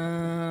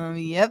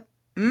 Yep.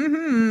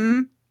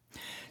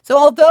 So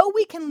although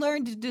we can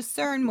learn to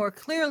discern more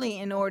clearly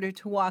in order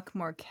to walk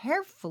more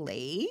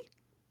carefully,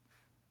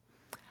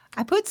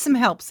 I put some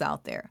helps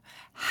out there.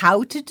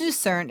 How to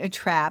discern a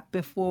trap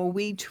before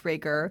we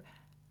trigger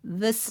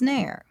the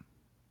snare.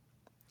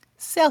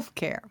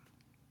 Self-care.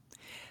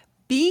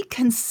 Be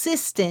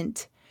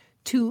consistent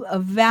to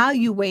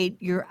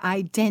evaluate your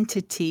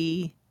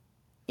identity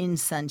in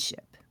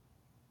sonship.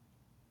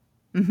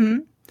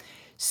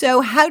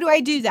 So how do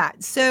I do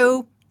that?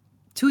 So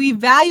to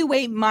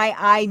evaluate my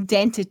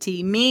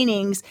identity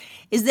meanings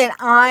is that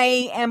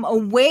I am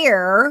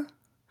aware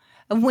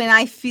of when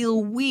I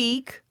feel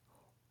weak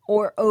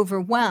or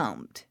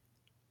overwhelmed.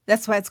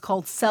 That's why it's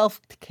called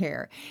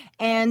self-care.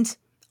 And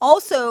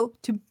also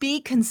to be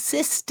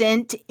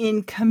consistent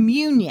in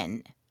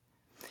communion.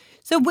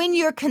 So when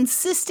you're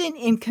consistent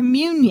in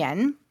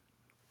communion,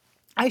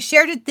 I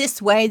shared it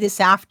this way this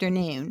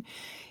afternoon.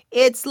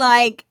 It's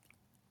like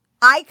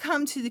I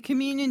come to the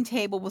communion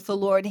table with the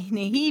Lord, and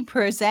He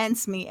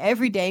presents me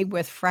every day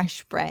with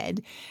fresh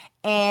bread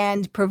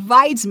and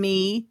provides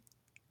me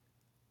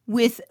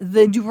with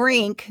the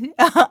drink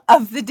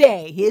of the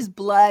day, His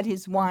blood,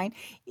 His wine.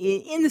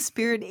 In the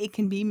Spirit, it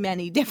can be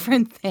many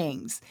different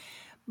things.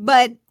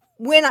 But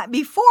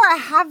before I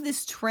have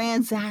this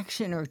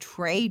transaction or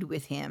trade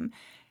with Him,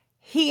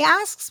 He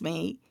asks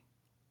me,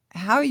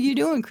 "How are you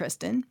doing,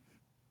 Kristen?"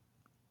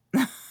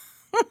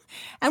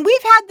 And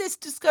we've had this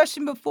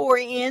discussion before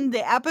in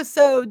the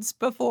episodes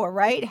before,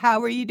 right?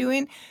 How are you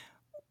doing?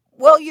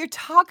 Well, you're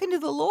talking to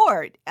the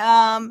Lord.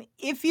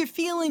 If you're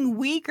feeling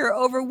weak or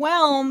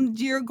overwhelmed,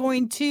 you're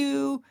going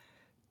to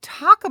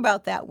talk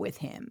about that with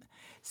Him.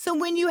 So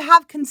when you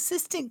have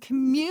consistent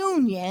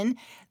communion,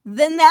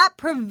 then that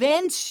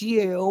prevents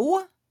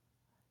you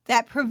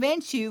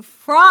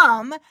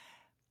from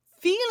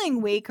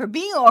feeling weak or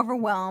being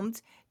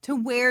overwhelmed, to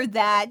where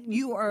that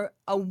you are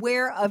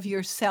aware of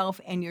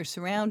yourself and your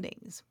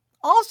surroundings.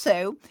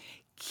 Also,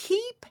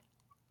 keep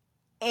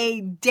a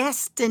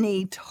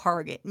destiny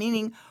target,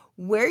 meaning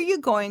where you're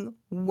going,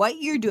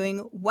 what you're doing,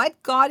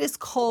 what God has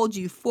called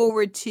you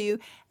forward to,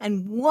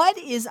 and what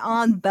is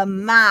on the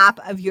map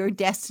of your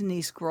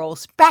destiny scroll,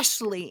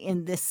 especially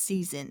in this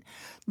season.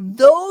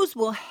 Those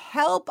will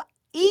help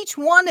each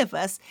one of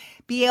us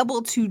be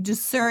able to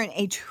discern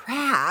a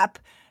trap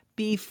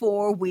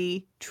before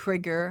we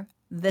trigger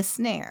the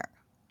snare.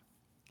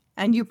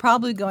 And you're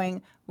probably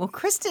going, "Well,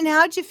 Kristen,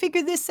 how'd you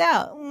figure this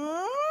out?"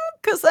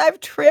 Because I've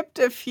tripped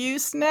a few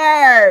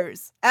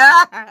snares.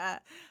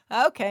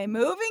 Okay,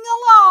 moving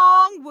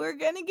along. We're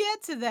going to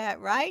get to that,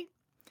 right?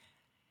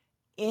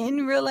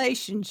 In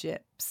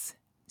relationships.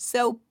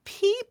 So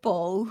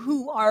people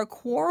who are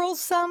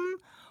quarrelsome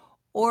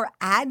or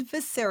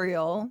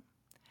adversarial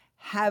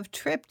have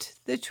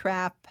tripped the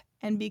trap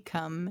and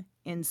become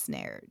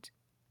ensnared.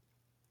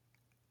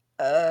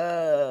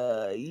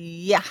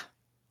 Yeah.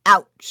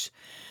 Ouch.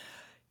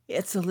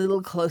 It's a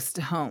little close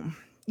to home.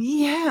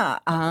 Yeah,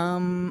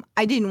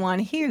 I didn't want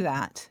to hear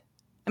that.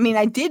 I mean,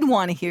 I did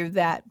want to hear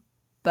that,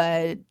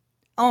 but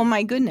oh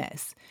my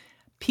goodness.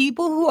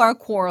 People who are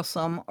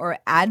quarrelsome or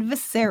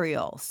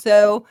adversarial.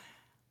 So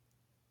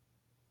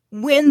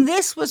when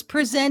this was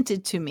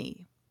presented to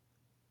me,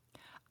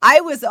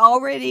 I was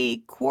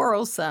already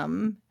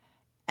quarrelsome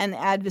and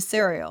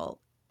adversarial.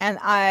 And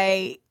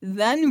I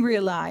then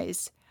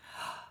realized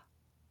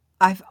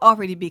I've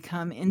already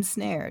become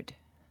ensnared.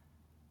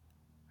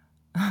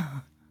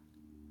 How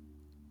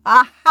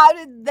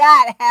did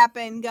that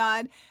happen,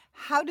 God?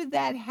 How did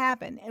that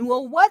happen? And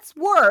well, what's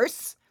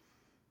worse,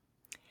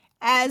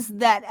 as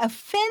that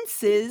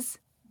offenses,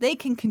 they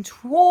can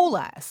control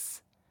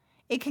us.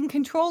 It can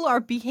control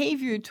our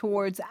behavior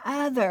towards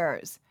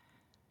others.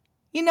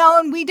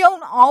 And we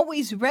don't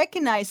always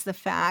recognize the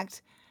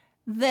fact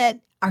that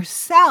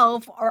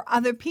ourselves or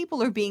other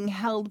people are being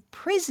held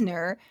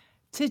prisoner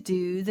to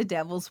do the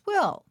devil's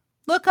will.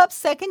 Look up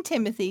 2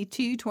 Timothy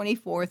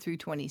 2:24 through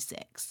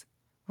 26,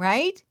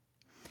 right?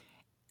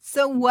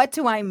 So what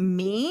do I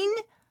mean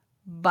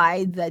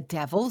by the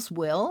devil's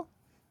will?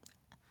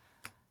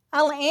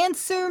 I'll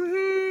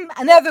answer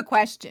another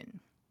question,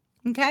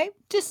 okay?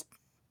 Just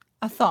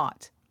a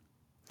thought.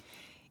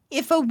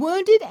 If a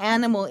wounded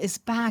animal is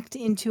backed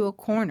into a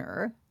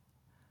corner,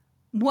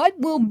 what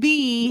will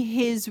be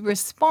his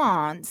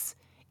response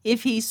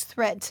if he's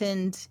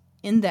threatened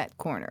in that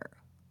corner?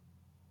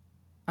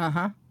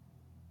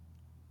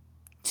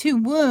 To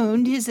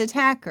wound his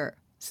attacker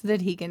so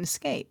that he can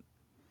escape.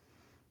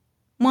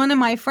 One of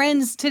my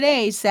friends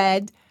today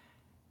said,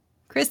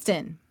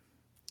 Kristen,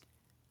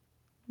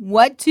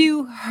 what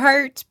do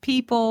hurt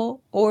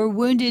people or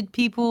wounded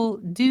people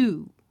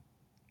do?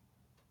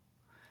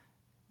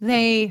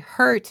 They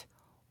hurt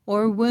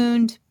or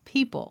wound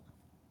people.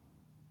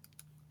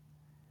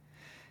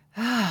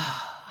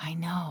 I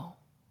know.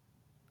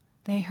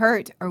 They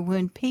hurt or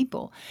wound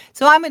people.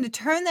 So I'm going to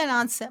turn that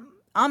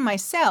on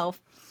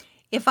myself.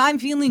 If I'm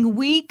feeling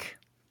weak,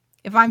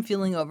 if I'm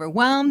feeling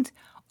overwhelmed,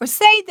 or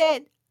say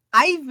that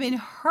I've been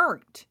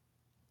hurt.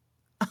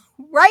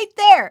 Right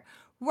there.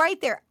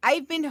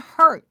 I've been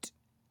hurt.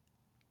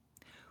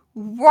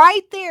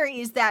 Right there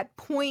is that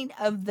point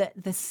of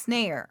the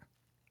snare.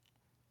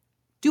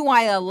 Do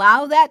I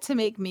allow that to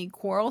make me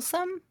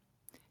quarrelsome?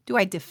 Do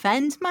I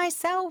defend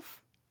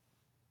myself?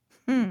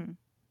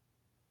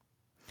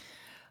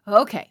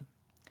 Okay.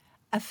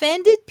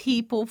 Offended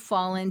people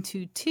fall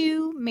into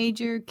two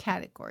major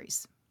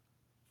categories.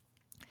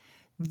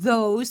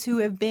 Those who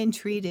have been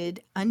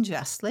treated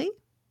unjustly,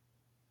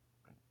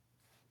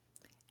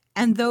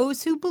 and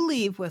those who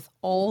believe with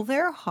all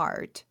their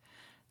heart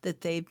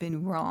that they've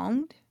been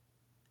wronged,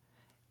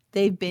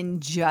 they've been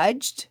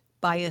judged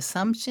by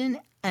assumption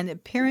and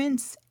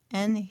appearance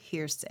and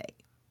hearsay.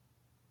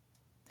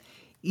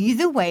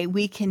 Either way,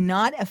 we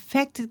cannot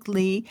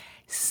effectively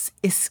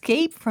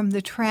escape from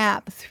the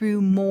trap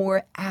through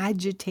more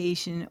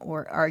agitation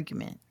or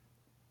argument,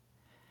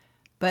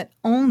 but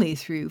only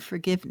through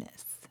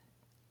forgiveness.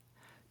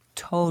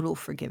 Total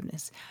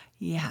forgiveness.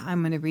 Yeah,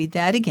 I'm going to read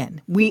that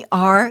again. We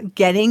are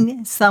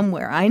getting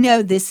somewhere. I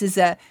know this is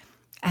a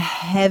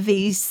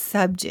heavy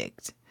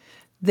subject.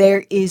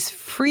 There is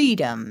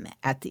freedom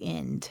at the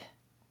end.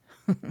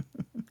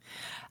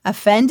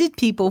 Offended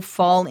people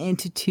fall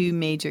into two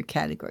major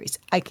categories.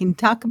 I can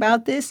talk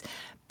about this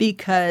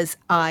because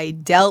I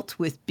dealt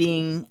with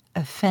being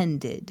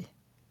offended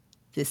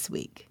this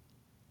week.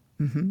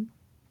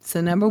 So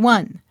number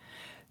one,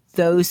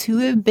 those who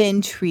have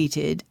been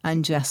treated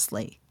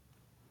unjustly.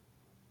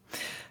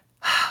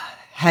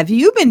 Have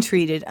you been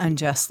treated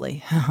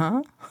unjustly?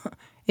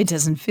 It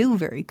doesn't feel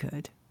very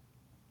good.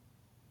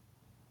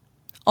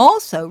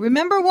 Also,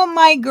 remember what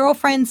my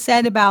girlfriend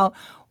said about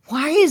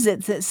why is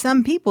it that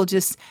some people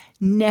just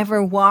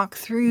never walk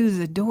through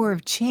the door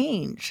of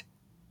change?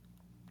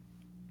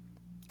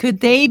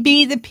 Could they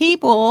be the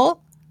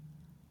people,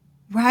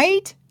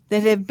 right,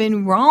 that have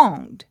been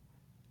wronged?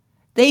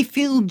 They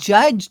feel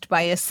judged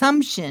by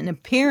assumption,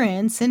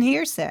 appearance, and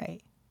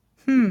hearsay.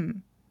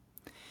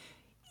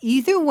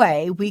 Either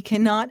way, we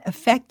cannot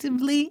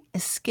effectively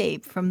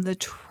escape from the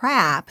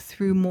trap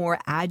through more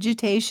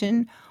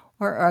agitation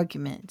or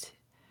argument,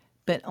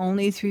 but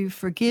only through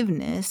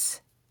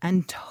forgiveness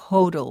and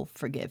total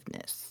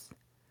forgiveness.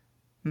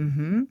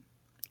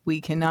 We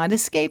cannot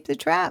escape the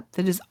trap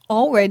that has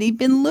already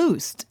been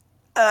loosed.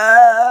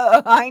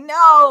 I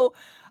know.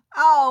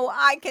 Oh,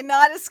 I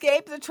cannot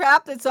escape the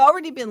trap that's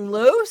already been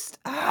loosed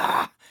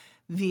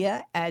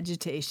via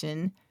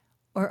agitation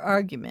or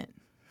argument.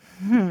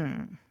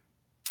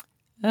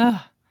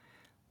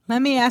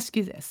 Let me ask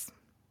you this,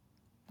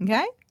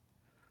 okay?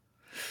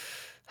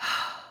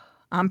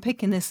 I'm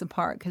picking this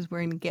apart because we're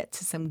going to get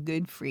to some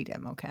good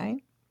freedom,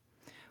 okay?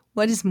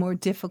 What is more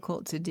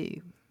difficult to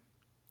do?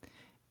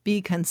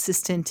 Be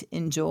consistent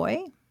in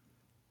joy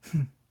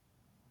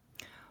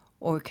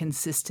or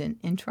consistent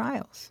in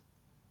trials?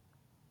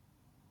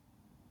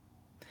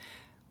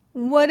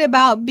 What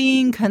about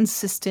being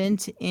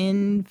consistent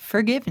in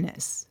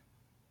forgiveness?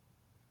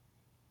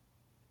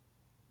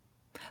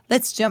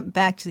 Let's jump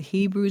back to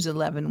Hebrews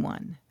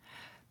 11:1.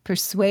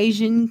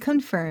 Persuasion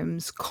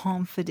confirms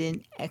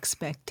confident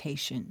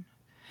expectation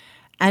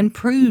and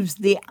proves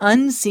the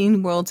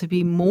unseen world to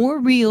be more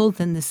real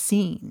than the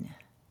seen.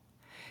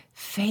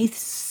 Faith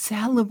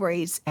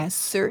celebrates as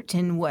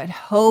certain what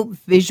hope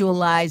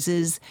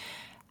visualizes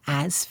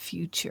as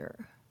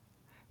future.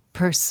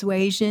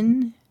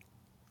 Persuasion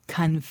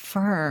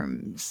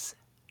confirms.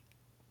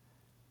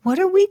 What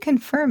are we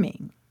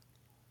confirming?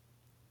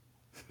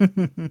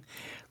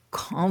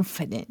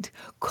 Confident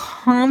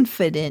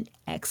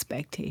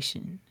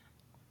expectation.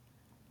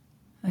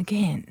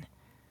 Again,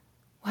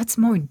 what's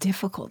more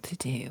difficult to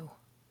do?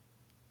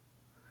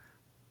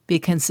 Be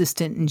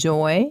consistent in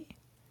joy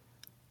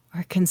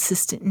or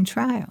consistent in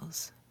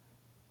trials?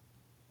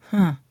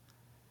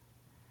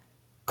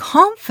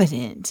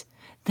 Confident,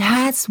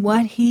 that's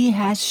what he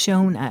has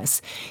shown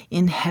us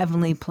in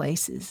heavenly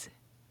places.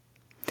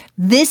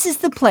 This is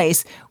the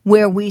place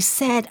where we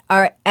set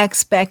our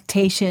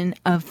expectation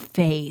of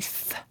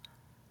faith.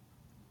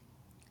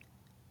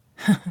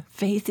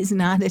 Faith is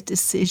not a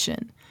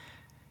decision.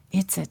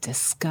 It's a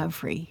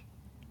discovery.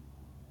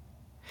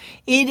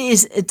 It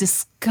is a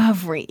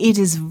discovery. It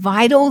is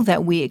vital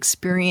that we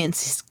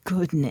experience his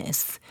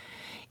goodness,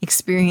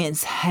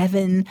 experience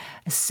heaven,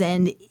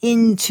 ascend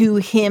into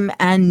him,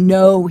 and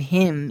know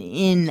him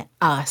in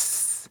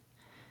us.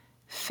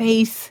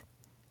 Faith,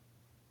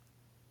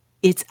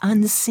 it's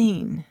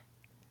unseen,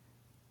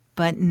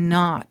 but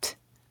not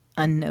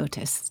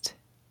unnoticed.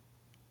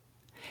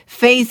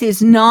 Faith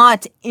is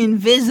not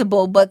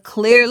invisible, but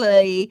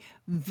clearly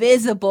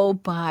visible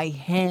by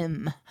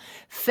him.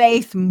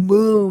 Faith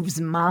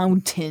moves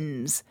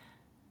mountains,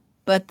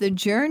 but the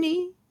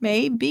journey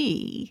may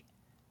be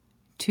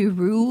to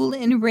rule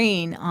and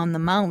reign on the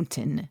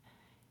mountain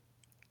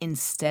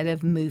instead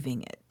of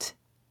moving it.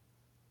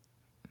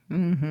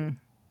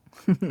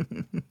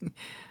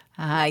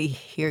 I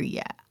hear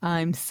ya.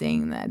 I'm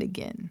saying that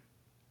again.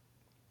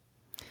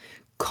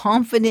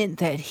 Confident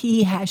that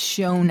he has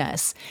shown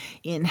us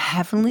in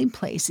heavenly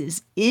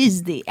places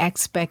is the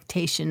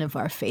expectation of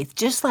our faith.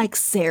 Just like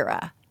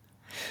Sarah,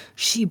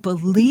 she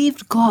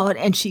believed God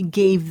and she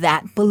gave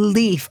that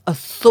belief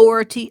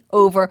authority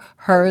over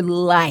her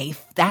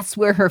life. That's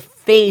where her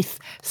faith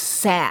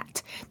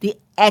sat, the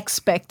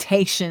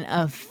expectation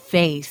of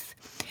faith.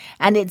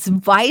 And it's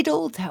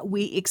vital that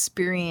we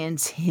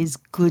experience his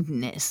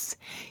goodness,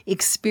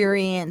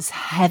 experience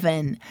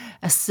heaven,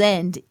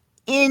 ascend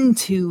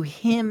into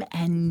him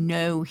and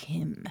know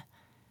him.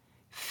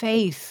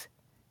 Faith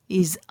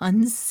is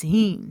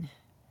unseen,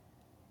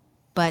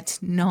 but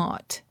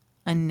not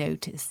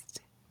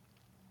unnoticed.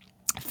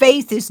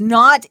 Faith is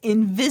not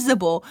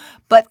invisible,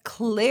 but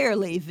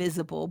clearly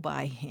visible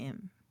by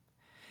him.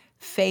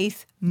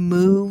 Faith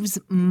moves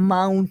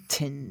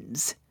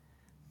mountains,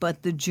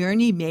 but the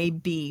journey may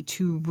be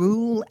to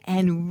rule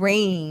and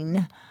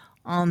reign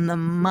on the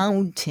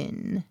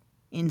mountain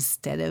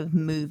instead of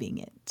moving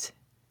it.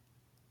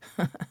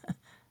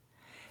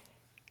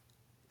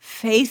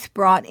 Faith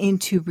brought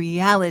into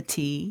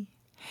reality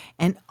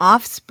an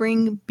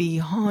offspring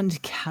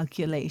beyond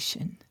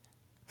calculation.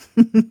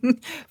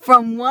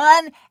 From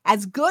one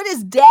as good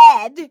as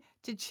dead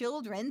to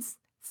children,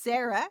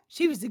 Sarah,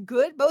 she was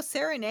both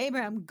Sarah and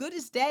Abraham, good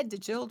as dead to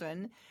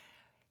children.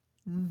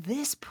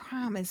 This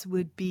promise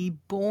would be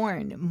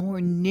born more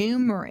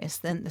numerous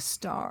than the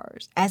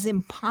stars, as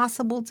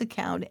impossible to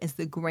count as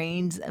the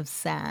grains of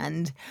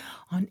sand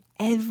on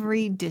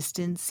every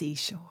distant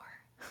seashore.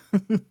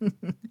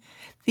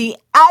 The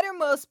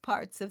outermost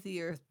parts of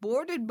the earth,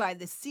 bordered by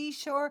the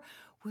seashore,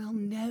 will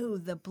know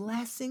the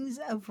blessings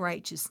of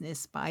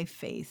righteousness by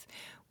faith,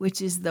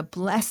 which is the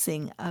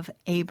blessing of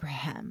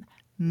Abraham,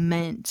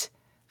 meant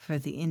for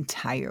the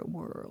entire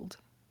world.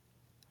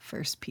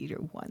 1 Peter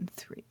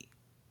 1:3.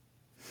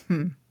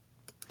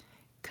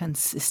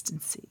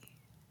 Consistency.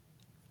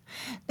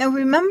 Now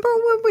remember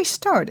where we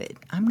started.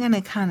 I'm going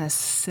to kind of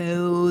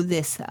sew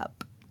this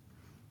up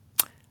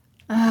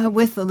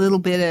with a little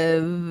bit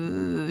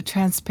of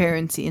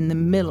transparency in the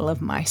middle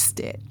of my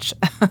stitch.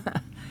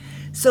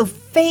 So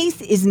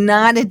faith is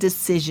not a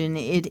decision,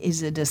 it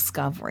is a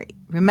discovery.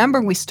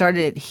 Remember we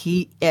started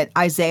at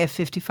Isaiah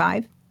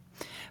 55?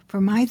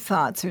 For my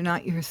thoughts are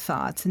not your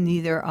thoughts, and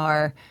neither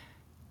are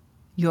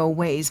your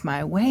ways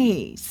my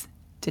ways,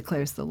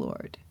 declares the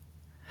Lord.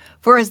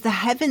 For as the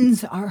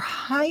heavens are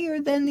higher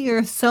than the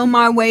earth, so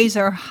my ways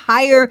are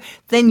higher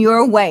than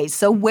your ways.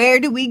 So where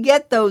do we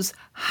get those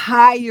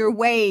higher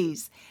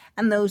ways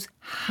and those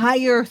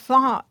higher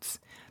thoughts?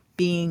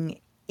 Being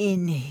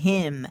in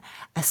him,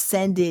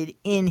 ascended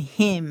in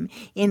him,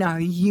 in our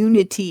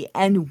unity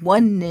and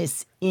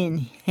oneness in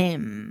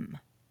him.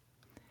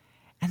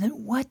 And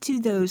then what do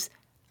those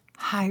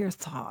higher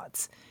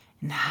thoughts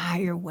and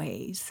higher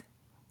ways,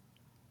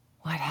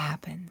 what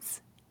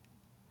happens?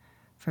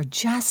 For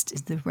just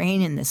as the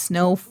rain and the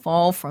snow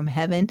fall from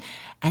heaven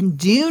and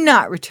do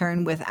not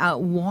return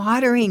without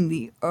watering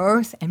the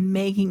earth and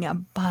making a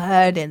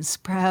bud and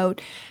sprout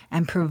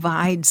and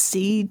provide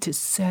seed to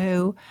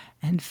sow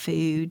and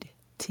food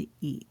to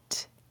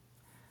eat.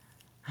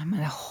 I'm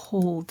going to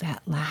hold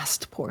that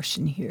last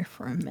portion here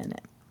for a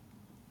minute.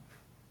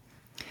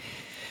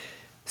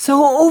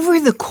 So over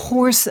the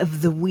course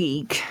of the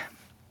week,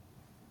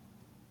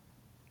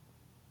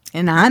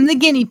 and I'm the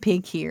guinea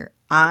pig here,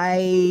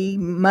 I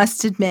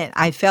must admit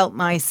I felt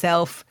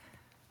myself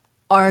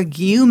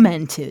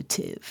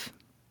argumentative.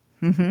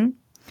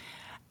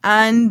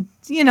 And,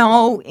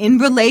 in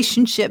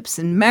relationships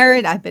and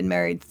married, I've been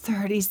married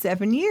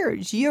 37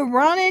 years. You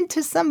run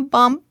into some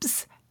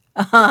bumps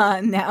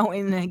now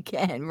and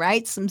again,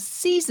 right? Some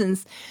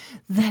seasons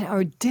that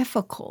are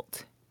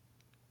difficult.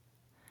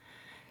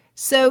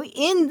 So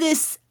in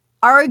this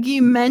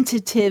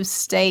argumentative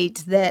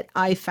state that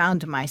I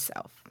found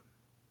myself,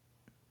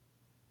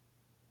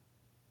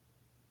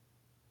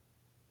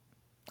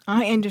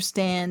 I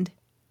understand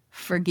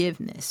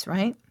forgiveness,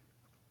 right?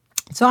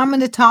 So I'm going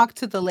to talk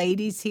to the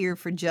ladies here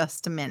for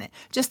just a minute.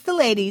 Just the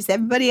ladies.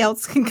 Everybody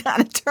else can kind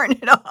of turn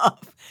it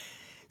off.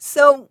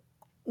 So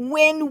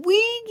when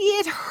we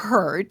get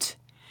hurt,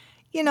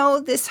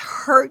 this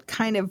hurt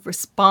kind of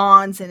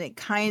responds and it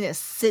kind of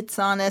sits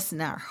on us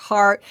in our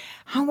heart.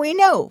 How we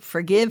know?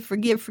 Forgive,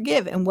 forgive,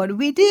 forgive. And what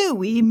do?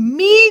 We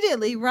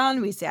immediately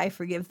run. We say, I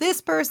forgive this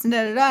person,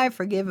 I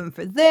forgive him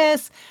for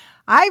this.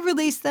 I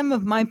release them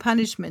of my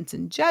punishments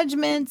and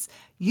judgments.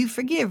 You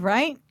forgive,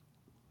 right?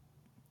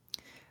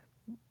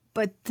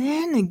 But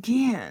then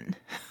again,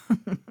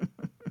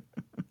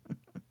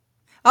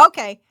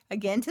 okay,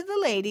 again to the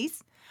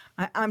ladies,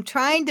 I'm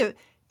trying to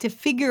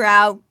figure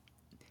out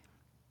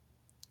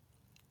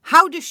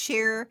how to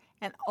share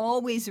and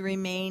always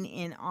remain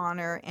in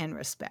honor and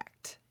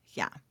respect.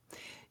 Yeah.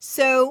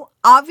 So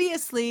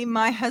obviously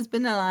my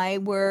husband and I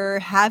were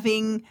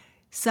having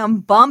some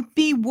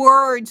bumpy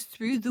words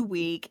through the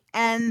week,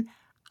 and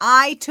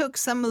I took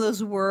some of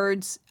those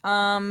words,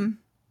 and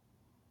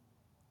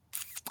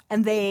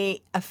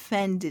they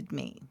offended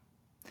me.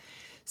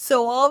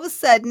 So all of a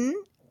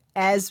sudden,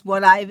 as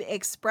what I've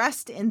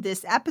expressed in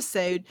this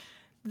episode,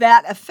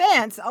 that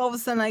offense, all of a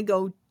sudden I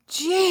go,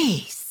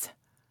 geez,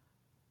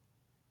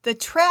 the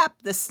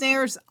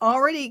snare's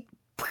already,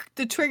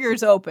 the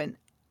trigger's open.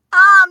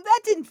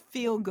 That didn't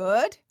feel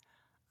good.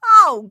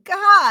 Oh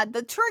God,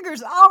 the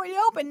trigger's already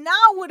open. Now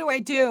what do I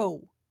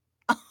do?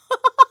 What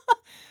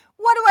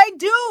do I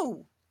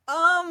do?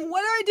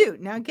 What do?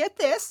 Now get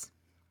this.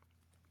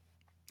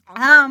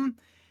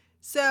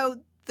 So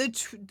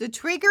the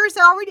trigger's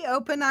already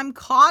open. I'm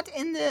caught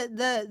in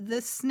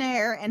the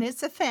snare and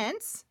it's a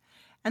fence.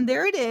 And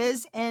there it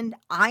is. And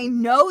I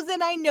know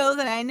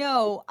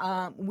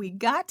we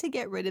got to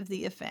get rid of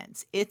the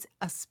offense. It's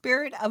a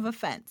spirit of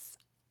offense.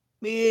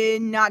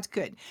 Not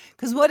good.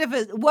 Because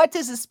what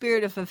does a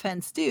spirit of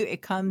offense do?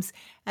 It comes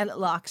and it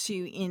locks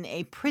you in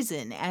a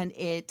prison, and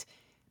it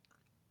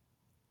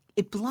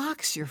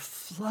blocks your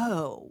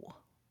flow.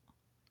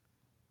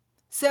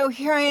 So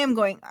here I am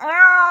going,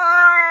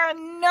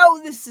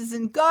 no, this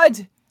isn't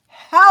good.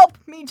 Help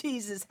me,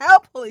 Jesus.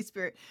 Help, Holy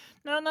Spirit.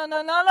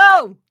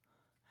 No.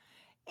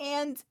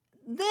 And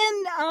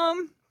then,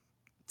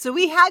 so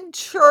we had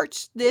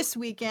church this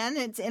weekend.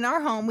 It's in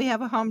our home. We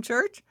have a home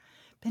church.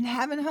 Been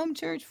having home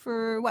church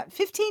for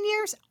 15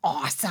 years?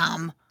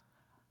 Awesome.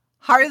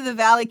 Heart of the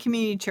Valley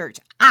Community Church.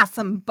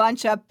 Awesome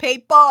bunch of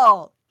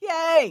people.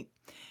 Yay.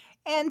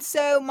 And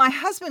so my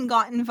husband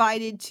got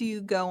invited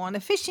to go on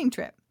a fishing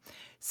trip.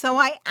 So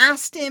I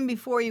asked him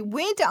before he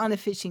went on a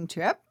fishing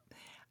trip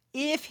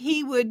if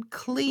he would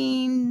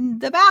clean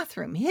the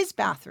bathroom, his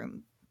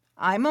bathroom.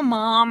 I'm a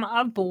mom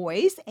of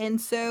boys,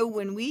 and so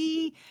when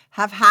we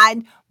have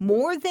had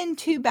more than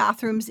 2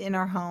 bathrooms in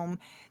our home,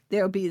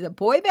 there'll be the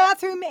boy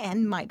bathroom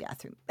and my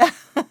bathroom.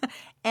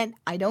 And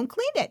I don't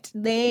clean it.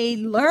 They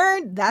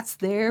learn that's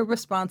their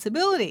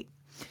responsibility.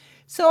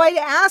 So I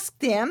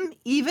asked him,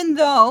 even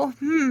though,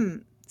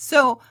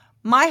 so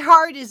my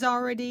heart is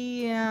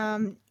already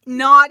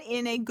not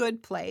in a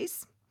good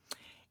place.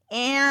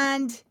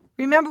 And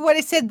remember what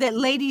I said, that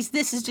ladies,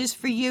 this is just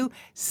for you.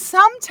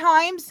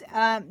 Sometimes,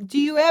 do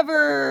you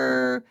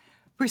ever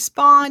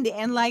respond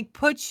and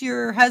put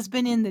your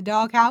husband in the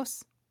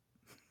doghouse?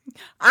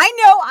 I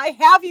know I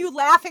have you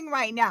laughing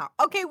right now.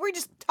 Okay, we're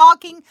just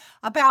talking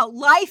about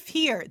life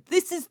here.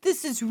 This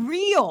is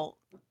real.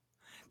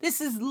 This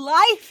is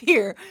life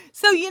here.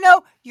 So,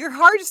 your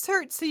heart is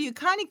hurt. So you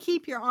kind of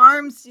keep your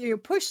arms,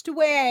 pushed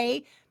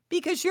away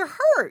because you're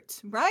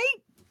hurt, right?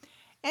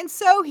 And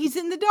so he's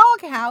in the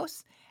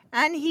doghouse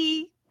and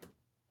he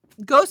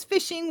goes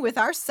fishing with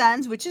our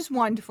sons, which is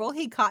wonderful.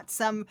 He caught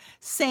some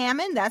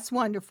salmon. That's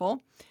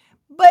wonderful.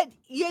 But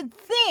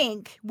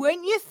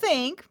wouldn't you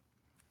think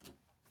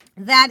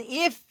that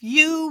if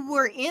you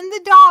were in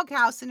the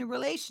doghouse in a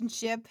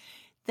relationship,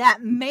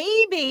 that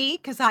maybe,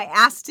 because I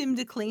asked him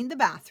to clean the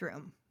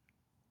bathroom,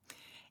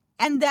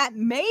 and that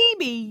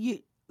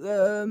maybe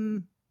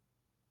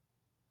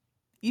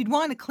you'd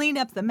want to clean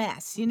up the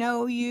mess.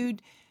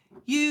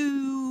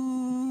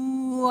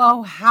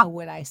 How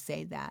would I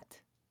say that?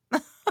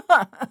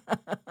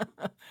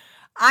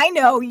 I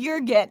know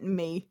you're getting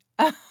me.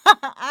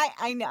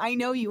 I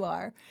know you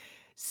are.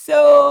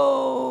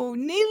 So,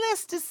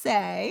 needless to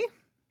say,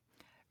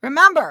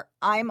 remember,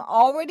 I'm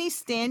already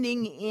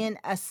standing in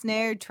a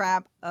snare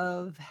trap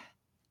of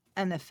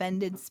an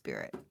offended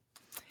spirit.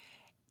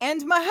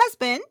 And my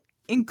husband,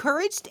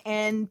 encouraged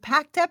and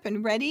packed up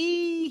and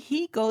ready,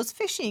 he goes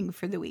fishing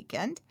for the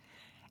weekend.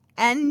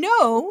 And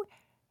no,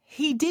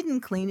 he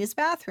didn't clean his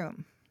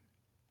bathroom.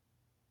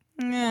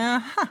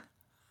 Uh-huh.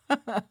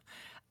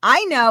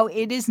 I know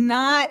it is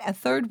not a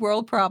third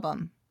world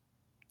problem.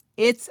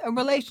 It's a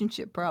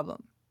relationship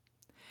problem.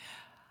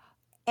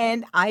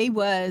 And I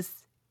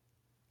was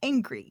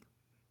angry.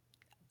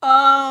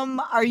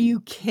 Are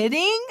you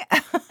kidding?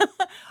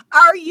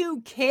 Are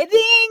you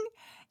kidding?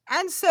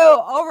 And so,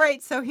 all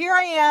right, so here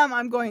I am.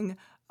 I'm going,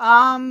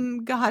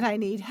 God, I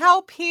need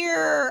help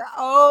here.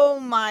 Oh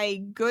my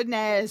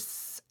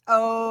goodness.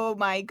 Oh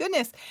my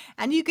goodness.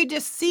 And you could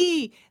just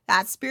see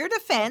that spirit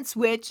of offense,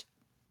 which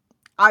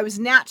I was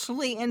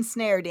naturally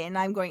ensnared in.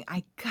 I'm going,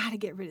 I gotta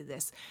get rid of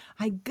this.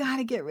 I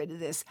gotta get rid of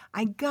this.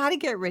 I gotta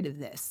get rid of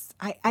this.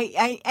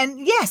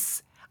 And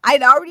yes,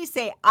 I'd already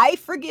say, I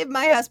forgive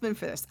my husband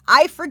for this.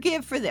 I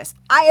forgive for this.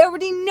 I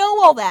already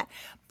know all that.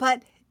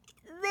 But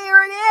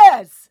there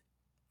it is.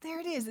 There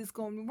it is. It's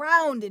going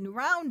round and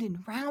round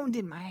and round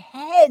in my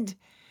head.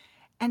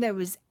 And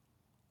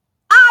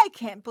I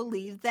can't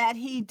believe that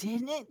he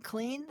didn't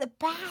clean the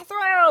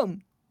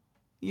bathroom.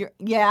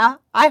 Yeah,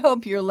 I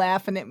hope you're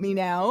laughing at me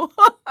now.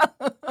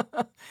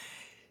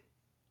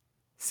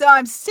 So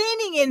I'm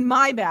standing in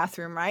my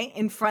bathroom, right,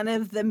 in front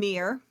of the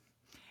mirror,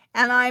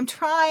 and I'm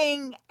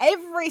trying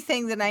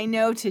everything that I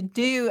know to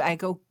do. I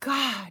go,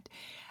 God,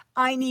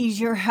 I need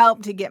your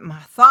help to get my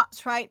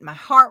thoughts right, my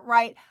heart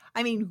right.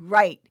 I mean,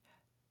 right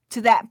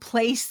to that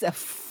place of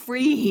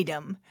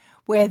freedom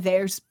where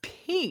there's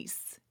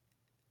peace.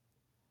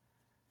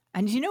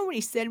 And you know what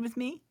he said with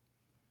me?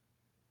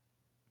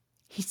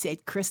 He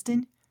said,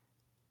 Kristen,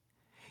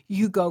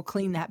 you go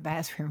clean that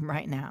bathroom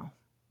right now.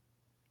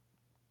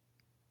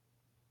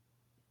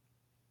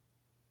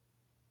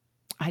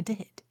 I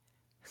did.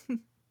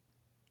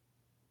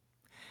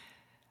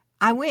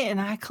 I went and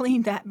I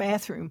cleaned that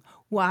bathroom.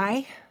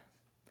 Why?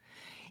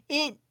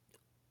 It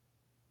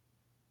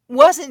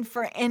wasn't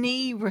for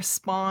any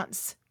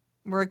response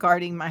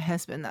regarding my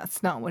husband.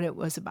 That's not what it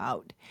was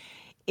about.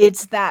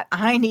 It's that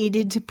I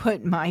needed to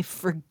put my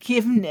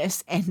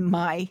forgiveness and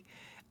my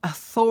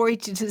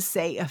authority to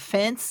say,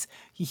 offense,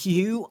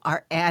 you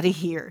are out of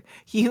here.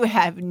 You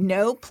have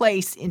no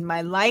place in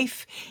my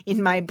life,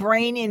 in my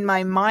brain, in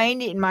my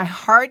mind, in my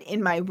heart,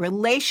 in my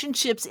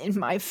relationships, in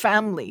my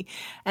family.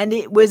 And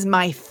it was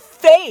my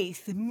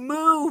faith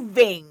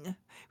moving.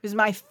 It was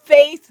my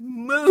faith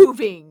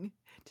moving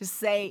to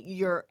say,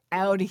 you're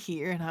out of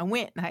here. And I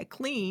went and I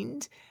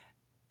cleaned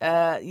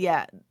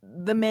the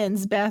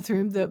men's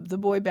bathroom, the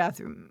boy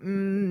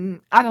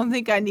bathroom. I don't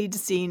think I need to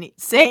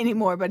say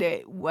anymore, but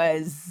it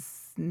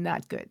was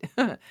not good.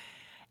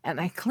 And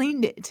I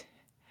cleaned it.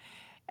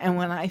 And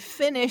when I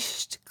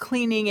finished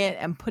cleaning it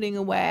and putting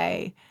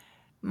away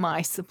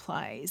my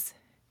supplies,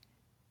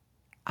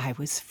 I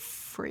was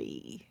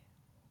free.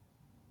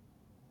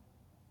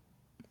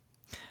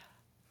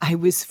 I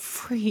was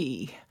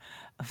free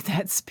of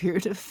that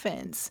spirit of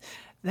offense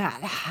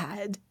that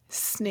had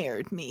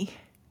snared me.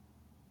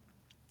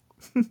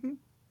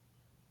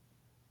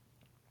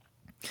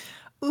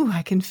 Ooh,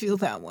 I can feel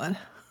that one.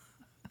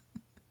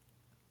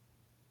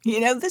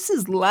 This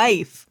is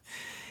life.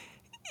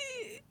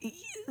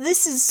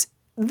 This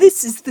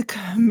is the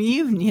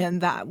communion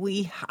that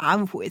we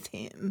have with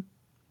him.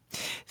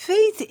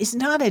 Faith is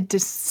not a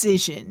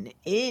decision.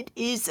 It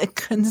is a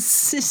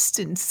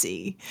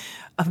consistency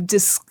of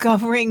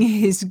discovering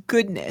his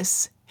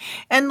goodness.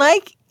 And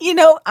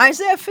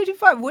Isaiah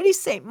 55, what do you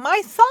say?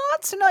 My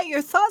thoughts are not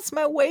your thoughts.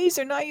 My ways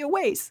are not your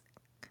ways.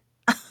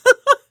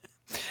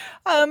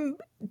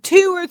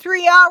 2 or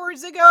 3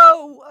 hours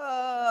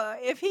ago,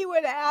 if he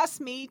would have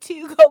asked me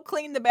to go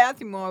clean the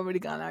bathroom, I would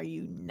have gone, are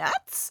you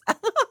nuts?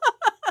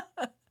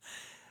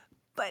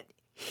 But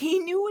he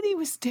knew what he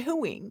was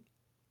doing.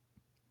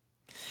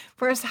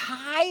 For as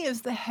high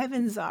as the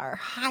heavens are,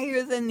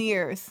 higher than the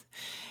earth.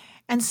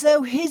 And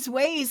so his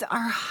ways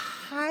are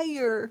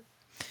higher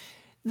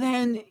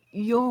than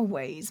your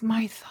ways,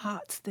 my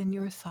thoughts than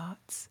your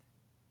thoughts.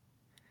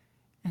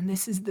 And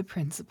this is the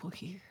principle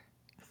here.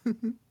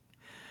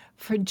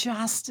 For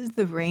just as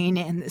the rain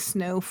and the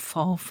snow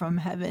fall from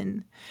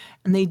heaven,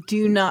 and they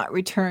do not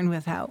return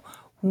without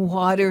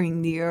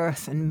watering the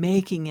earth and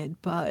making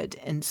it bud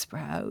and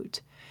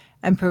sprout,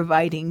 and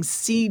providing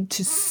seed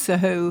to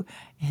sow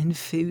and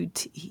food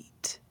to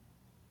eat.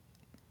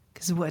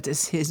 Because what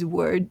does his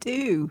word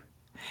do?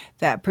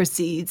 That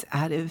proceeds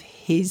out of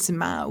his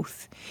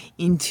mouth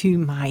into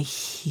my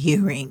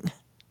hearing.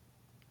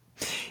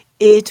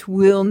 It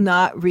will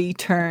not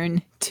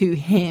return to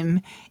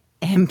him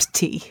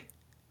empty.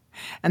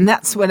 And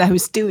that's what I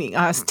was doing.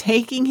 I was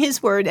taking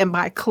his word, and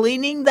by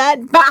cleaning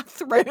that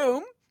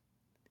bathroom,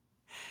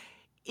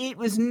 it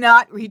was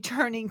not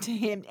returning to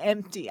him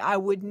empty. I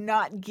would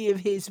not give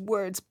his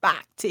words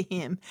back to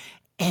him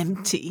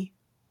empty.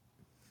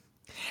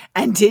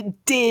 And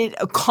it did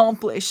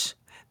accomplish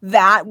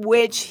that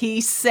which he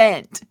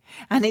sent.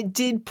 And it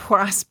did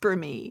prosper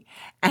me.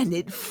 And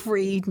it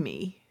freed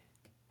me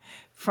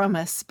from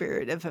a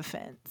spirit of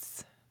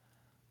offense.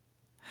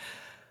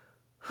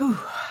 Whew.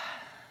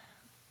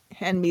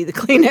 Hand me the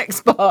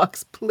Kleenex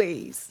box,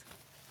 please.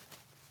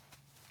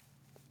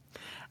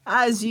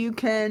 As you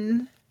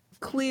can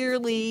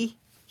clearly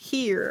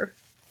hear,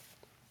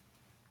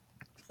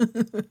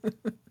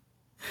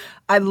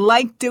 I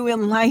like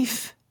doing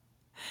life.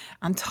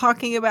 I'm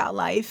talking about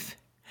life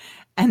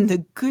and the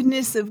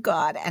goodness of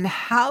God and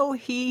how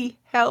He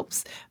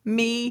helps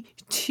me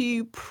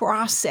to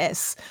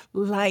process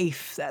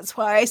life. That's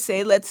why I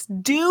say, let's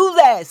do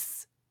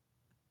this.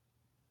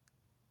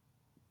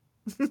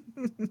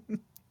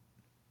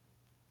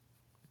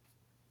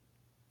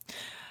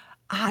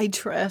 I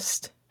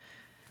trust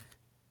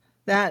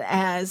that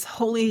as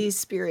Holy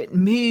Spirit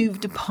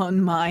moved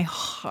upon my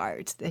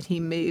heart, that He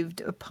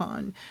moved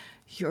upon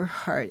your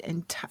heart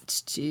and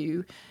touched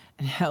you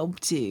and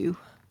helped you.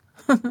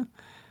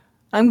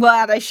 I'm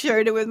glad I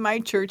shared it with my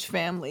church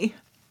family.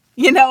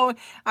 You know,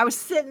 I was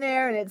sitting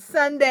there and it's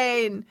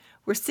Sunday and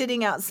we're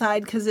sitting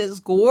outside because it's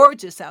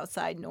gorgeous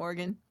outside in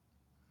Oregon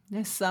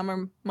this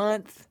summer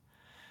month,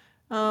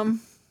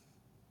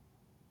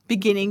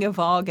 beginning of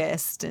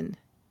August. And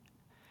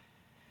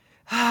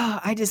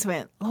I just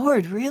went,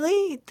 Lord,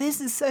 really? This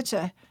is such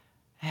a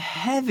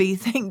heavy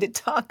thing to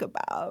talk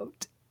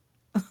about.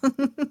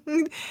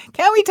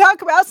 Can we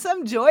talk about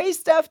some joy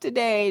stuff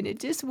today? And it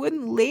just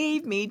wouldn't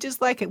leave me,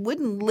 just like it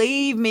wouldn't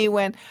leave me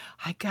when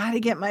I got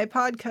to get my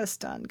podcast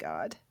done,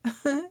 God.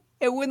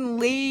 It wouldn't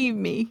leave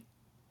me.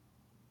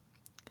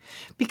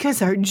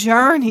 Because our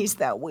journeys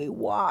that we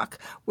walk,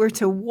 we're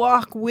to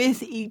walk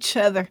with each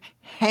other,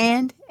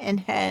 hand in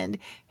hand,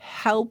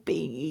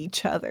 helping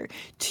each other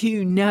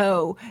to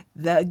know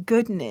the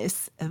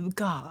goodness of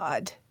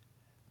God.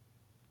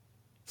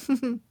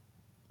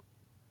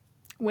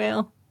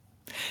 Well,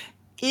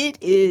 it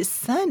is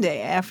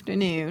Sunday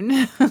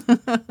afternoon.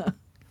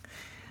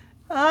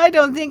 I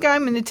don't think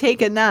I'm going to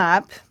take a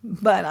nap,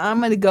 but I'm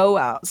going to go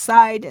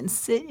outside and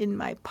sit in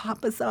my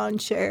papasan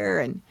chair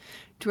and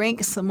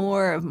drink some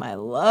more of my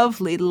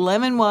lovely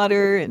lemon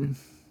water and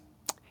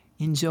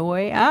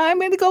enjoy. I'm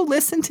going to go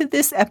listen to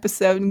this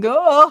episode and go,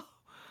 oh,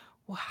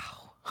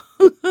 wow.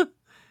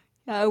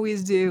 I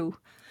always do.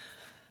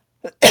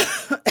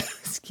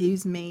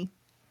 Excuse me.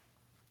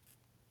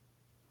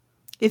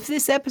 If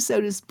this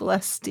episode has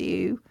blessed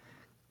you,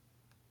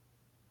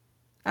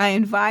 I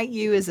invite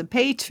you as a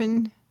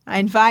patron. I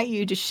invite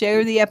you to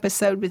share the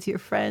episode with your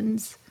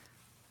friends.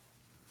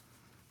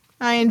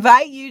 I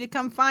invite you to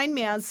come find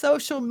me on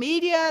social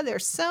media.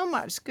 There's so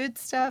much good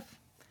stuff.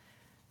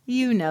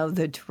 You know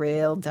the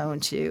drill,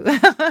 don't you?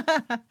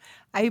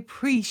 I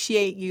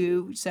appreciate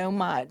you so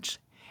much,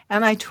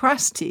 and I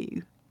trust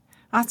you.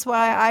 That's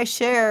why I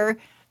share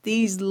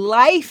these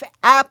life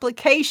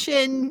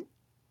application.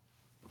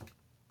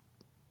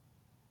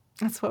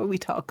 That's why we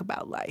talk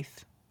about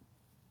life.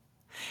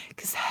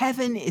 Because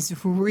heaven is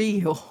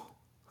real.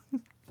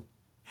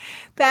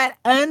 That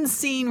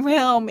unseen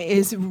realm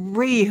is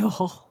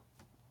real.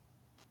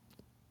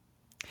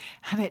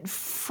 And it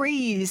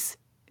frees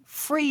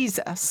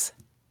us.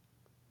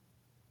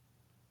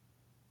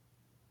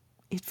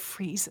 It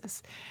frees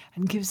us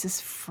and gives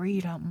us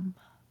freedom.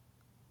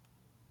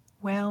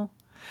 Well,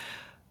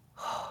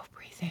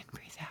 breathe in,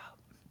 breathe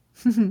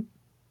out.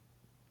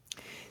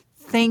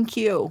 Thank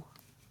you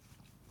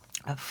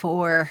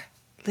for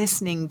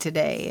listening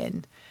today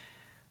and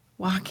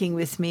walking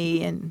with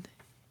me. And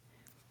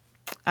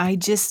I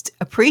just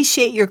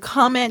appreciate your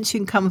comments. You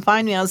can come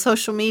find me on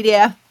social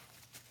media.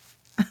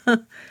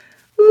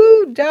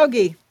 Ooh,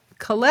 doggy.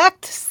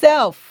 Collect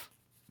self.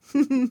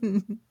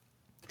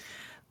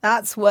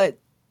 That's what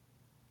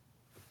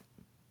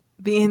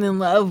being in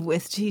love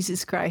with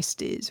Jesus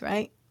Christ is,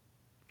 right?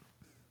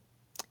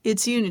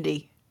 It's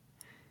unity.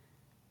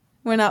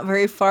 We're not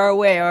very far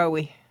away, are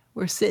we?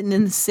 We're sitting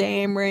in the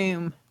same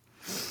room,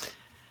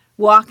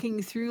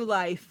 walking through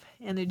life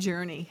and a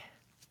journey,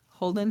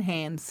 holding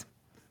hands.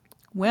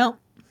 Well,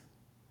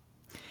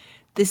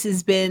 this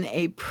has been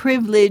a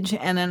privilege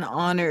and an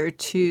honor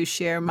to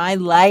share my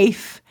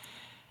life.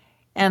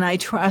 And I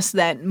trust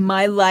that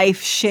my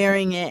life,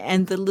 sharing it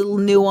and the little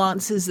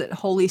nuances that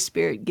Holy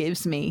Spirit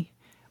gives me,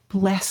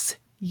 bless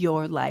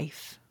your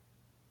life.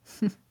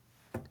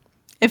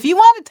 If you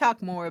want to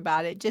talk more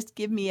about it, just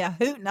give me a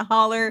hoot and a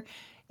holler.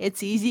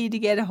 It's easy to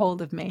get a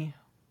hold of me.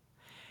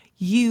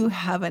 You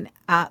have an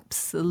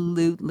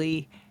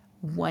absolutely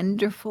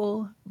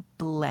wonderful,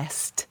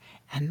 blessed,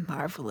 and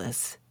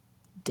marvelous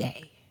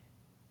day.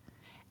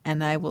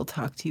 And I will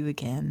talk to you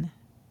again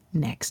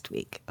next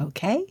week,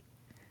 okay?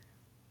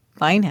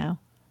 Bye now.